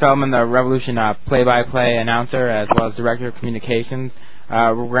Brad Feldman, the Revolution play-by-play announcer as well as Director of Communications.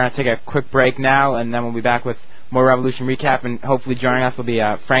 We're going to take a quick break now, and then we'll be back with more Revolution Recap, and hopefully joining us will be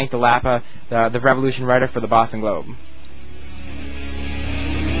Frank DeLappa, the Revolution writer for the Boston Globe.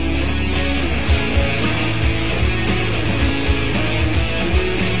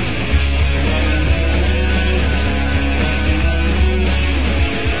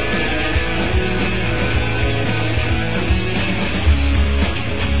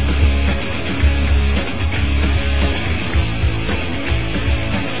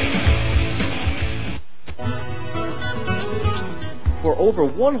 For over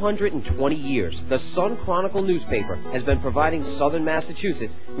 120 years, the Sun Chronicle newspaper has been providing Southern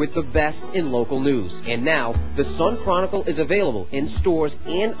Massachusetts with the best in local news. And now, the Sun Chronicle is available in stores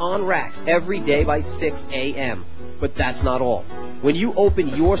and on racks every day by 6 a.m. But that's not all. When you open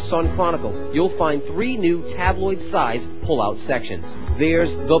your Sun Chronicle, you'll find 3 new tabloid-size pull-out sections.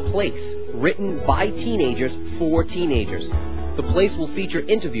 There's The Place, written by teenagers for teenagers. The Place will feature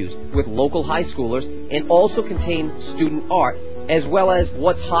interviews with local high schoolers and also contain student art, as well as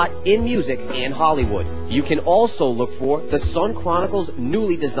what's hot in music and Hollywood. You can also look for the Sun Chronicle's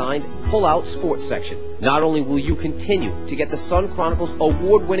newly designed pull-out sports section. Not only will you continue to get the Sun Chronicle's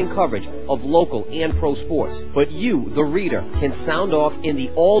award-winning coverage of local and pro sports, but you, the reader, can sound off in the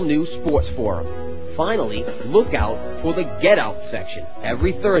all-new sports forum. Finally, look out for the Get Out section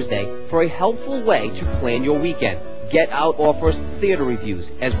every Thursday for a helpful way to plan your weekend. Get Out offers theater reviews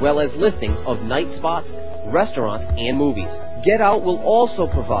as well as listings of night spots, restaurants, and movies. Get Out will also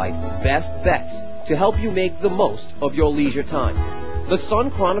provide best bets to help you make the most of your leisure time. The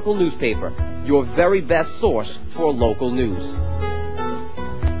Sun Chronicle newspaper, your very best source for local news.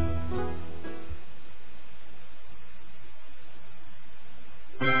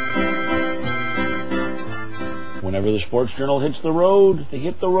 Whenever the Sports Journal hits the road, they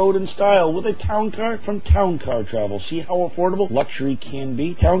hit the road in style with a town car from Town Car Travel. See how affordable luxury can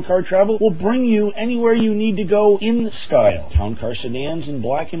be? Town Car Travel will bring you anywhere you need to go in style. Town Car sedans in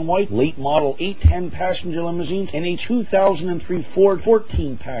black and white, late model 810 passenger limousines, and a 2003 Ford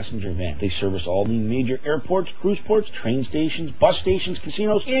 14 passenger van. They service all the major airports, cruise ports, train stations, bus stations,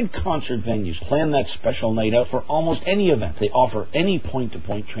 casinos, and concert venues. Plan that special night out for almost any event. They offer any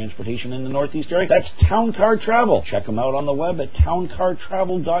point-to-point transportation in the Northeast area. That's Town Car Travel. Check them out on the web at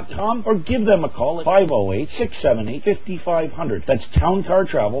towncartravel.com or give them a call at 508-678-5500. That's Town Car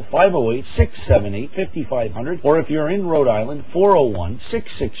Travel, 508-678-5500. Or if you're in Rhode Island,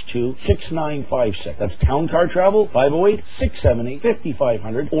 401-662-6956. That's Town Car Travel,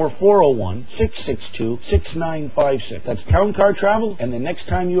 508-678-5500 or 401-662-6956. That's Town Car Travel, and the next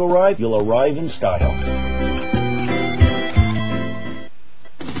time you arrive, you'll arrive in style.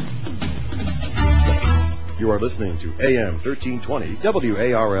 You are listening to AM 1320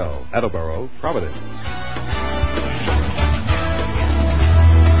 WARL, Attleboro, Providence.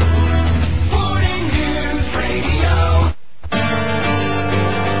 Morning News Radio.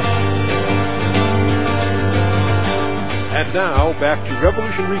 Now, back to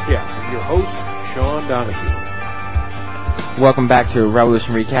Revolution Recap with your host, Sean Donahue. Welcome back to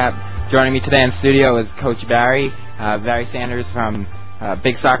Revolution Recap. Joining me today in studio is Coach Barry, Barry Sanders from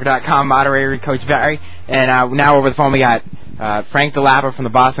BigSoccer.com, moderator Coach Barry. And now over the phone we got Frank DeLapper from the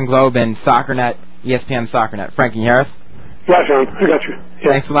Boston Globe and SoccerNet, ESPN SoccerNet. Frank, can you hear us? Yeah, Sean, I got you.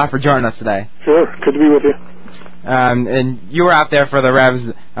 Yeah. Thanks a lot for joining us today. Sure, good to be with you. And you were out there for the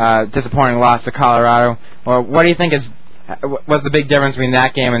Revs' disappointing loss to Colorado. Well, what do you think was the big difference between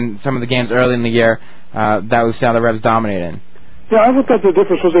that game and some of the games early in the year that we saw the Revs dominate in? Yeah, I thought the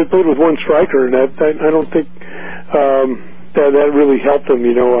difference was they played with one striker, and I don't think that really helped them.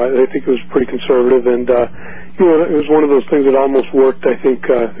 You know, I think it was pretty conservative, and you know, it was one of those things that almost worked. I think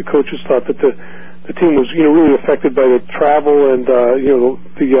the coaches thought that the team was, you know, really affected by the travel and you know,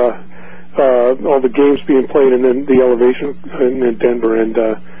 all the games being played, and then the elevation in Denver, and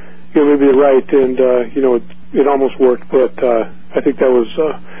you know, maybe they're right, and you know, it almost worked, but I think that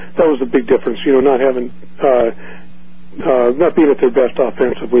was the big difference. You know, not having not being at their best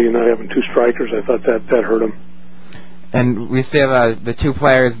offensively and not having two strikers. I thought that hurt them. And we see the two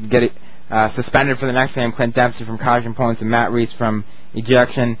players get suspended for the next game: Clint Dempsey from caution points and Matt Reese from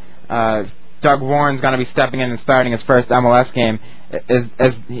ejection. Doug Warren's going to be stepping in and starting his first MLS game.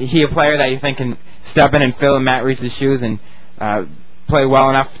 Is he a player that you think can step in and fill in Matt Reese's shoes and play well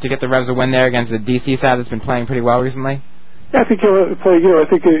enough to get the Revs a win there against the DC side that's been playing pretty well recently? Yeah, I think he'll play. You know, I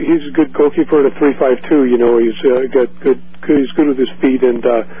think he's a good goalkeeper at a 3-5-2. You know, he's got good. He's good with his feet, and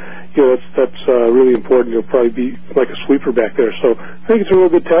you know, that's really important. He'll probably be like a sweeper back there. So I think it's a real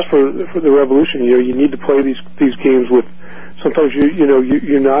good test for the Revolution. You know, you need to play these games with. Sometimes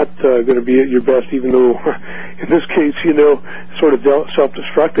you're not going to be at your best, even though in this case, you know, sort of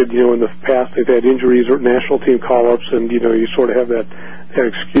self-destructed. You know, in the past they've had injuries or national team call-ups, and you know, you sort of have that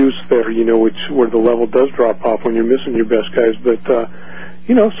excuse there, you know, where the level does drop off when you're missing your best guys. But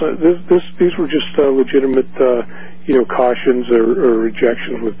you know, so these were just legitimate, you know, cautions or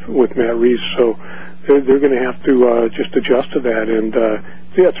rejections with Matt Reese. So they're going to have to just adjust to that, and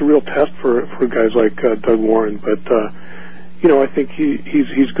yeah, it's a real test for guys like Doug Warren, but. You know, I think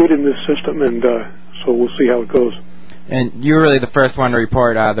he's good in this system, and so we'll see how it goes. And you were really the first one to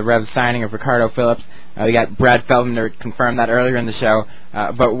report the Revs signing of Ricardo Phillips. We got Brad Feldman to confirm that earlier in the show.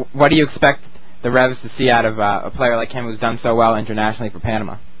 But what do you expect the Revs to see out of a player like him who's done so well internationally for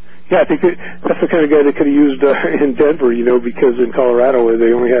Panama? Yeah, I think that's the kind of guy they could have used in Denver, you know, because in Colorado where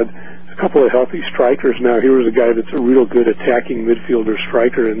they only had a couple of healthy strikers. Now here was a guy that's a real good attacking midfielder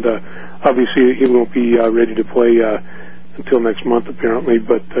striker, and obviously he won't be ready to play until next month apparently,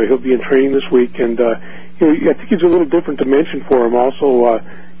 but he'll be in training this week, and you know, I think he's a little different dimension for him. Also,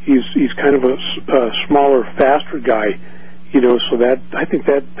 he's kind of a smaller, faster guy, you know, so that I think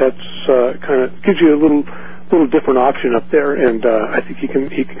that's kind of gives you a little different option up there, and I think he can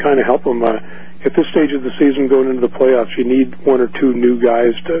kind of help him at this stage of the season going into the playoffs. You need one or two new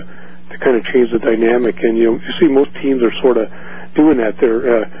guys to kind of change the dynamic, and you know, you see most teams are sort of doing that.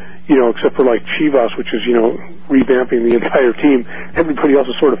 They're you know, except for like Chivas, which is, you know, revamping the entire team. Everybody else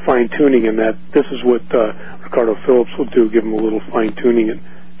is sort of fine-tuning, and that this is what Ricardo Phillips will do, give him a little fine-tuning and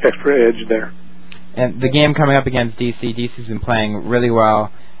extra edge there. And the game coming up against DC, DC's been playing really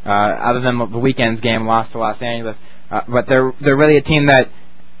well, other than the weekend's game lost to Los Angeles. But they're really a team that,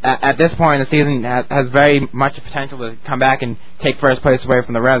 at this point in the season, has very much potential to come back and take first place away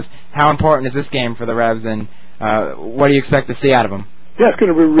from the Revs. How important is this game for the Revs, and what do you expect to see out of them? Yeah, it's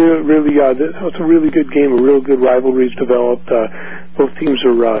going to be really it's a really good game. A real good rivalry's developed. Both teams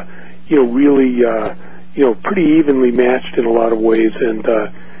are, you know, really, you know, pretty evenly matched in a lot of ways, and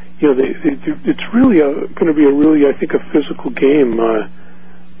you know, it's really going to be a really, I think, a physical game,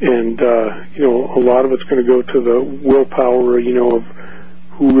 and you know, a lot of it's going to go to the willpower, you know, of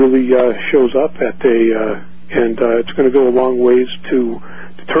who really shows up that day, and it's going to go a long ways to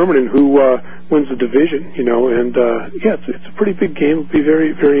determining who wins the division, you know, and yeah, it's a pretty big game. It'll be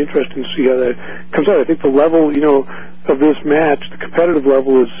very, very interesting to see how that comes out. I think the level, you know, of this match, the competitive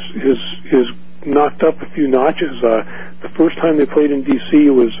level is knocked up a few notches. The first time they played in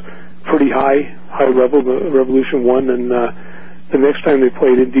DC was pretty high level. The Revolution won, and the next time they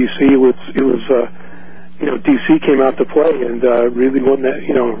played in DC, it was you know, DC came out to play and really won that,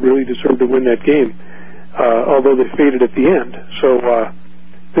 you know, really deserved to win that game, although they faded at the end. So.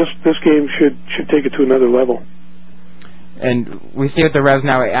 This game should take it to another level. And we see with the Revs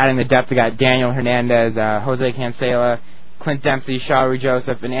now adding the depth. We got Daniel Hernandez, Jose Cancela, Clint Dempsey, Shawry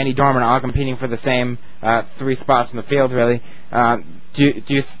Joseph, and Andy Dorman all competing for the same 3 spots in the field, really.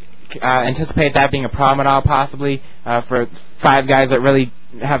 anticipate that being a problem at all, possibly, for 5 guys that really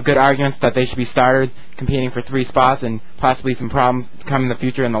have good arguments that they should be starters competing for 3 spots and possibly some problems come in the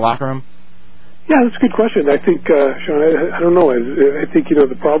future in the locker room? Yeah, that's a good question. I think, Sean, I don't know. I think,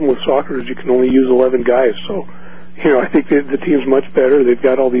 the problem with soccer is you can only use 11 guys. So, I think the team's much better. They've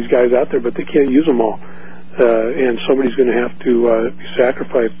got all these guys out there, but they can't use them all. And somebody's going to have to be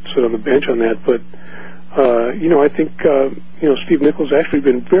sacrificed, sit on the bench on that. But, I think, Steve Nichols actually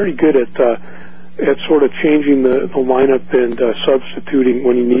been very good at sort of changing the lineup and substituting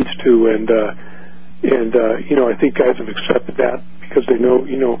when he needs to. And I think guys have accepted that because they know,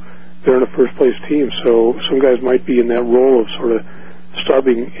 they're in a first-place team. So some guys might be in that role of sort of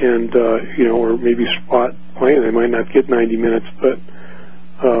subbing and, or maybe spot playing. They might not get 90 minutes, but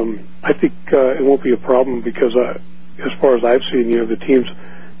I think it won't be a problem because as far as I've seen, the team's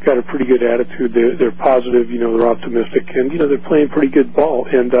got a pretty good attitude. They're positive, they're optimistic, and, they're playing pretty good ball.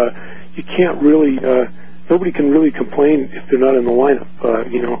 And you can't really, nobody can really complain if they're not in the lineup,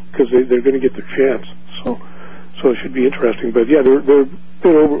 because they're going to get their chance. So it should be interesting. But, yeah, they're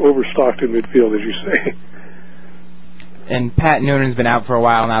overstocked in midfield, as you say. And Pat Noonan's been out for a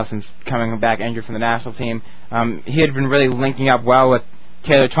while now since coming back injured from the national team. He had been really linking up well with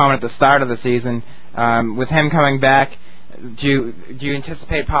Taylor Twellman at the start of the season. With him coming back, do you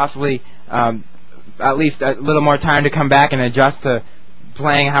anticipate possibly at least a little more time to come back and adjust to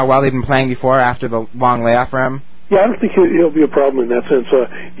playing how well they've been playing before after the long layoff for him? Yeah, I don't think he'll be a problem in that sense.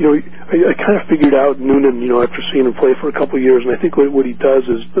 I kind of figured out Noonan, after seeing him play for a couple of years, and I think what he does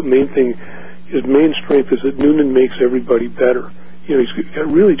is the main thing, his main strength is that Noonan makes everybody better. He's got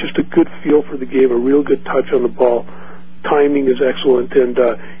really just a good feel for the game, a real good touch on the ball. Timing is excellent, and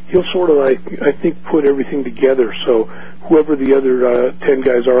he'll sort of, I think, put everything together. So whoever the other 10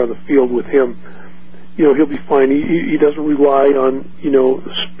 guys are on the field with him, he'll be fine. He doesn't rely on,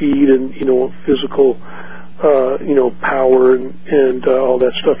 speed and, physical, power and all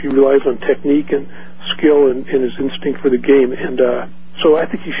that stuff. He relies on technique and skill and his instinct for the game. And so I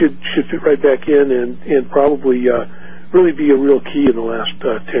think he should fit right back in and probably really be a real key in the last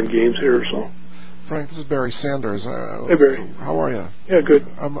 10 games here or so. Frank, this is Barry Sanders. Hey, Barry. How are you? Yeah, good.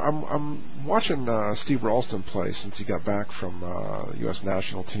 I'm watching Steve Ralston play since he got back from the U.S.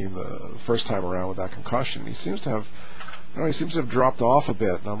 national team the first time around with that concussion. He seems to have dropped off a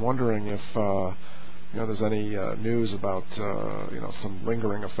bit, and I'm wondering if there's any news about some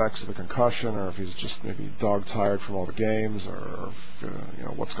lingering effects of the concussion, or if he's just maybe dog-tired from all the games, or if,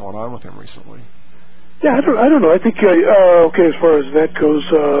 what's going on with him recently. Yeah, I don't know. I think okay, as far as that goes,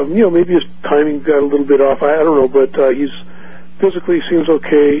 maybe his timing got a little bit off. I don't know, but he's physically seems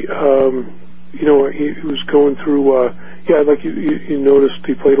okay. He was going through. Like you noticed,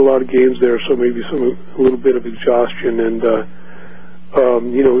 he played a lot of games there, so maybe a little bit of exhaustion, and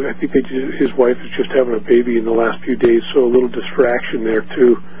I think his wife is just having a baby in the last few days, so a little distraction there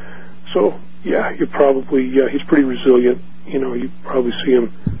too. So yeah, he's pretty resilient. You probably see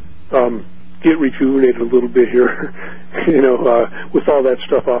him get rejuvenated a little bit here, with all that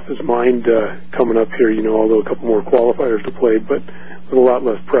stuff off his mind coming up here, although a couple more qualifiers to play, but with a lot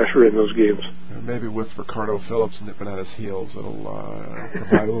less pressure in those games. Maybe with Ricardo Phillips nipping at his heels, it'll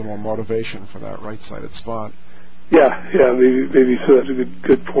provide a little more motivation for that right-sided spot. Yeah, maybe so. That's a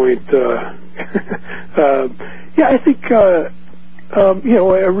good point. I think, I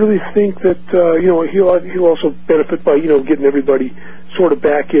really think that, he'll also benefit by, getting everybody sort of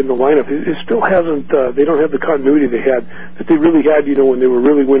back in the lineup. It still hasn't, they don't have the continuity that they really had, when they were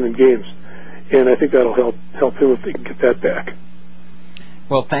really winning games. And I think that'll help him if they can get that back.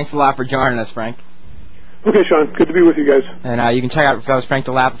 Well, thanks a lot for joining us, Frank. Okay, Sean. Good to be with you guys. And you can check out, that was Frank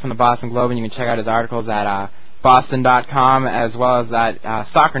DeLappa from the Boston Globe, and you can check out his articles at boston.com as well as at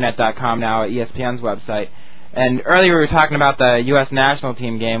soccernet.com now at ESPN's website. And earlier we were talking about the U.S. national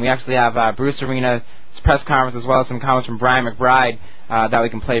team game. We actually have Bruce Arena's press conference as well as some comments from Brian McBride that we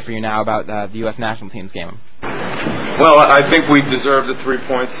can play for you now about the U.S. national team's game. Well, I think we deserved the 3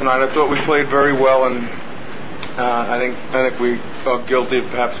 points tonight. I thought we played very well, and I think we felt guilty of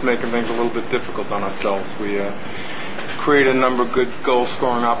perhaps making things a little bit difficult on ourselves. We created a number of good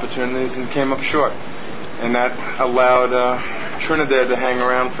goal-scoring opportunities and came up short, and that allowed Trinidad to hang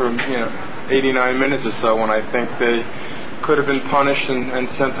around for 89 minutes or so when I think they could have been punished and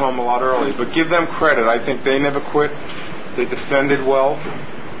sent home a lot early. But give them credit. I think they never quit. They defended well,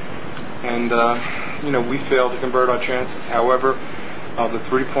 and we failed to convert our chances. However, the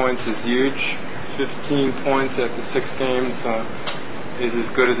 3 points is huge. 15 points after 6 games is as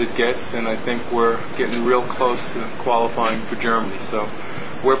good as it gets, and I think we're getting real close to qualifying for Germany. So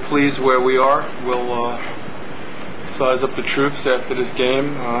we're pleased where we are. We'll size up the troops after this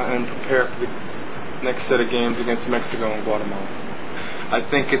game and prepare for the next set of games against Mexico and Guatemala. I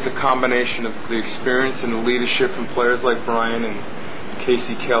think it's a combination of the experience and the leadership from players like Brian and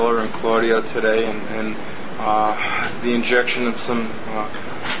Casey Keller and Claudio today, and the injection of some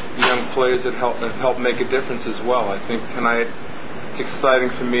young players that help make a difference as well. I think tonight it's exciting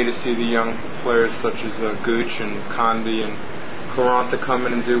for me to see the young players such as Gooch and Condi and Caranta come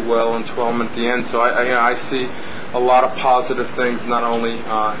in and do well, and Twellman at the end. So I see a lot of positive things, not only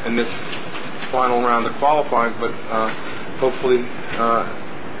in this final round of qualifying, but hopefully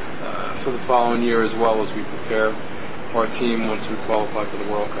for the following year as well, as we prepare our team once we qualify for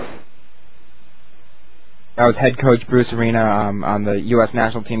the World Cup. That was head coach Bruce Arena on the U.S.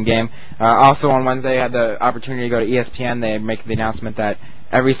 national team game. Also on Wednesday, I had the opportunity to go to ESPN. They make the announcement that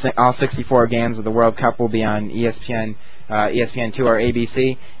all 64 games of the World Cup will be on ESPN, ESPN2 or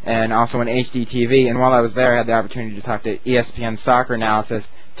ABC, and also on HDTV. And while I was there, I had the opportunity to talk to ESPN soccer analyst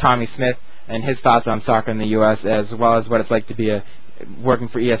Tommy Smith and his thoughts on soccer in the U.S., as well as what it's like to be working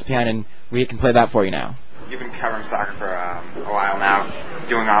for ESPN, and we can play that for you now. You've been covering soccer for a while now,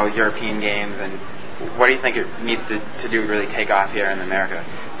 doing all the European games, and what do you think it needs to do to really take off here in America?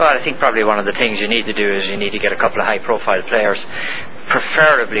 Well, I think probably one of the things you need to do is you need to get a couple of high-profile players,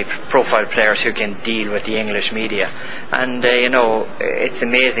 preferably profile players who can deal with the English media. And, it's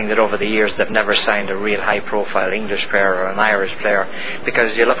amazing that over the years they've never signed a real high-profile English player or an Irish player,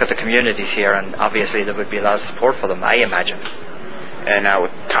 because you look at the communities here and obviously there would be a lot of support for them, I imagine. And now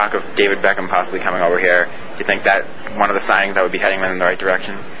with talk of David Beckham possibly coming over here, do you think that one of the signings that would be heading them in the right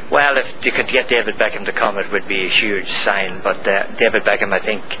direction? Well, if you could get David Beckham to come, it would be a huge sign. But David Beckham, I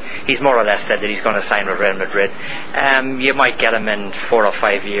think, he's more or less said that he's going to sign with Real Madrid. You might get him in 4 or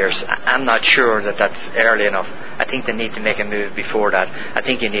 5 years. I'm not sure that that's early enough. I think they need to make a move before that. I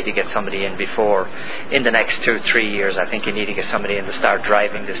think you need to get somebody in in the next 2 or 3 years. I think you need to get somebody in to start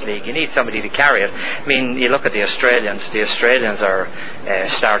driving this league. You need somebody to carry it. I mean, you look at the Australians. The Australians are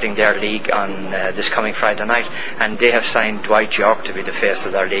starting their league on this coming Friday night, and they have signed Dwight York to be the face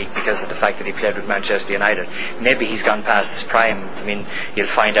of their league because of the fact that he played with Manchester United. Maybe he's gone past his prime. I mean,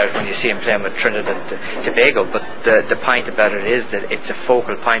 you'll find out when you see him playing with Trinidad and Tobago, but the point about it is that it's a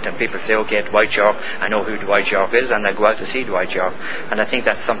focal point, and people say, okay, Dwight York, I know who Dwight York is, and they go out to see Dwight York, and I think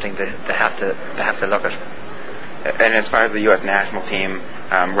that's something that they have to look at. And as far as the U.S. national team,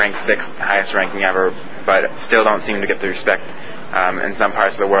 ranked 6th, highest ranking ever, but still don't seem to get the respect in some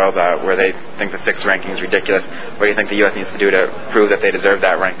parts of the world where they think the 6th ranking is ridiculous. What do you think the U.S. needs to do to prove that they deserve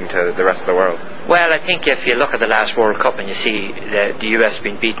that ranking to the rest of the world? Well, I think if you look at the last World Cup and you see the US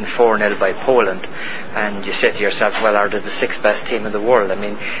being beaten 4-0 by Poland, and you say to yourself, well, are they the 6th best team in the world? I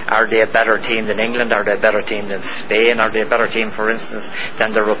mean, are they a better team than England? Are they a better team than Spain? Are they a better team, for instance,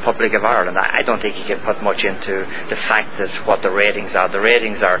 than the Republic of Ireland? I don't think you can put much into the fact that what the ratings are. The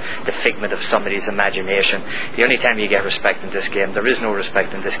ratings are the figment of somebody's imagination. The only time you get respect in this game, there is no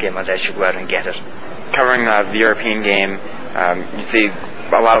respect in this game unless you go out and get it. Covering the European game, you see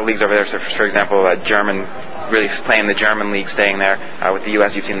a lot of leagues over there. So, for example, German, really playing the German league, staying there. With the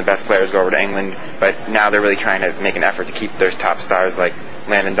U.S., you've seen the best players go over to England, but now they're really trying to make an effort to keep their top stars like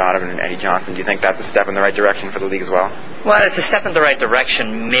Landon Donovan and Eddie Johnson. Do you think that's a step in the right direction for the league as well? Well, it's a step in the right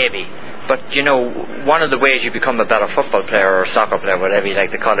direction, maybe. But, one of the ways you become a better football player or soccer player, whatever you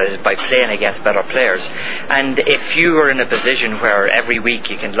like to call it, is by playing against better players. And if you are in a position where every week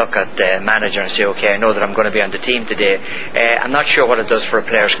you can look at the manager and say, okay, I know that I'm going to be on the team today, I'm not sure what it does for a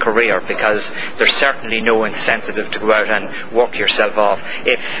player's career, because there's certainly no incentive to go out and work yourself off.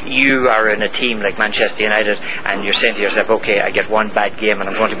 If you are in a team like Manchester United and you're saying to yourself, okay, I get one bad game and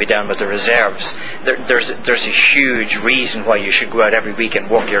I'm going to be down with the reserves, there's a huge reason why you should go out every week and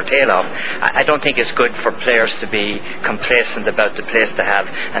work your tail off. I don't think it's good for players to be complacent about the place they have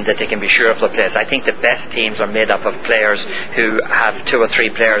and that they can be sure of the place. I think the best teams are made up of players who have 2 or 3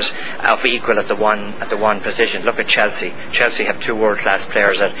 players of equal at the one position. Look at Chelsea. Chelsea have 2 world-class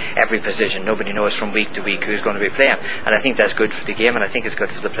players at every position. Nobody knows from week to week who's going to be playing, and I think that's good for the game, and I think it's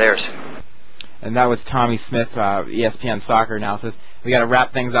good for the players. And that was Tommy Smith, ESPN soccer analysis. We got to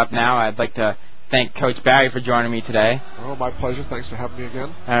wrap things up now. I'd like to thank Coach Barry for joining me today. Oh, my pleasure. Thanks for having me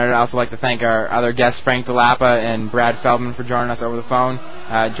again. And I'd also like to thank our other guests, Frank DeLappa and Brad Feldman, for joining us over the phone.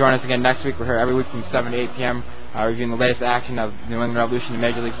 Join us again next week. We're here every week from 7 to 8 p.m. Reviewing the latest action of New England Revolution and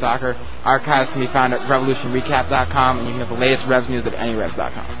Major League Soccer. Archives can be found at revolutionrecap.com, and you can get the latest Revs news at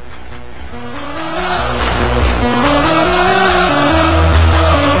anyrevs.com.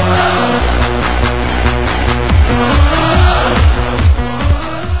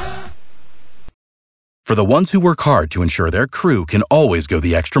 For the ones who work hard to ensure their crew can always go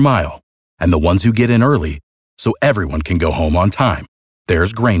the extra mile, and the ones who get in early so everyone can go home on time.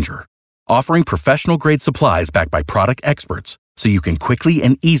 There's Grainger, offering professional-grade supplies backed by product experts so you can quickly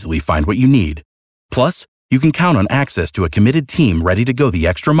and easily find what you need. Plus, you can count on access to a committed team ready to go the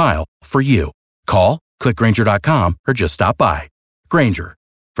extra mile for you. Call, click Grainger.com, or just stop by. Grainger,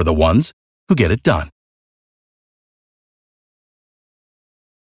 for the ones who get it done.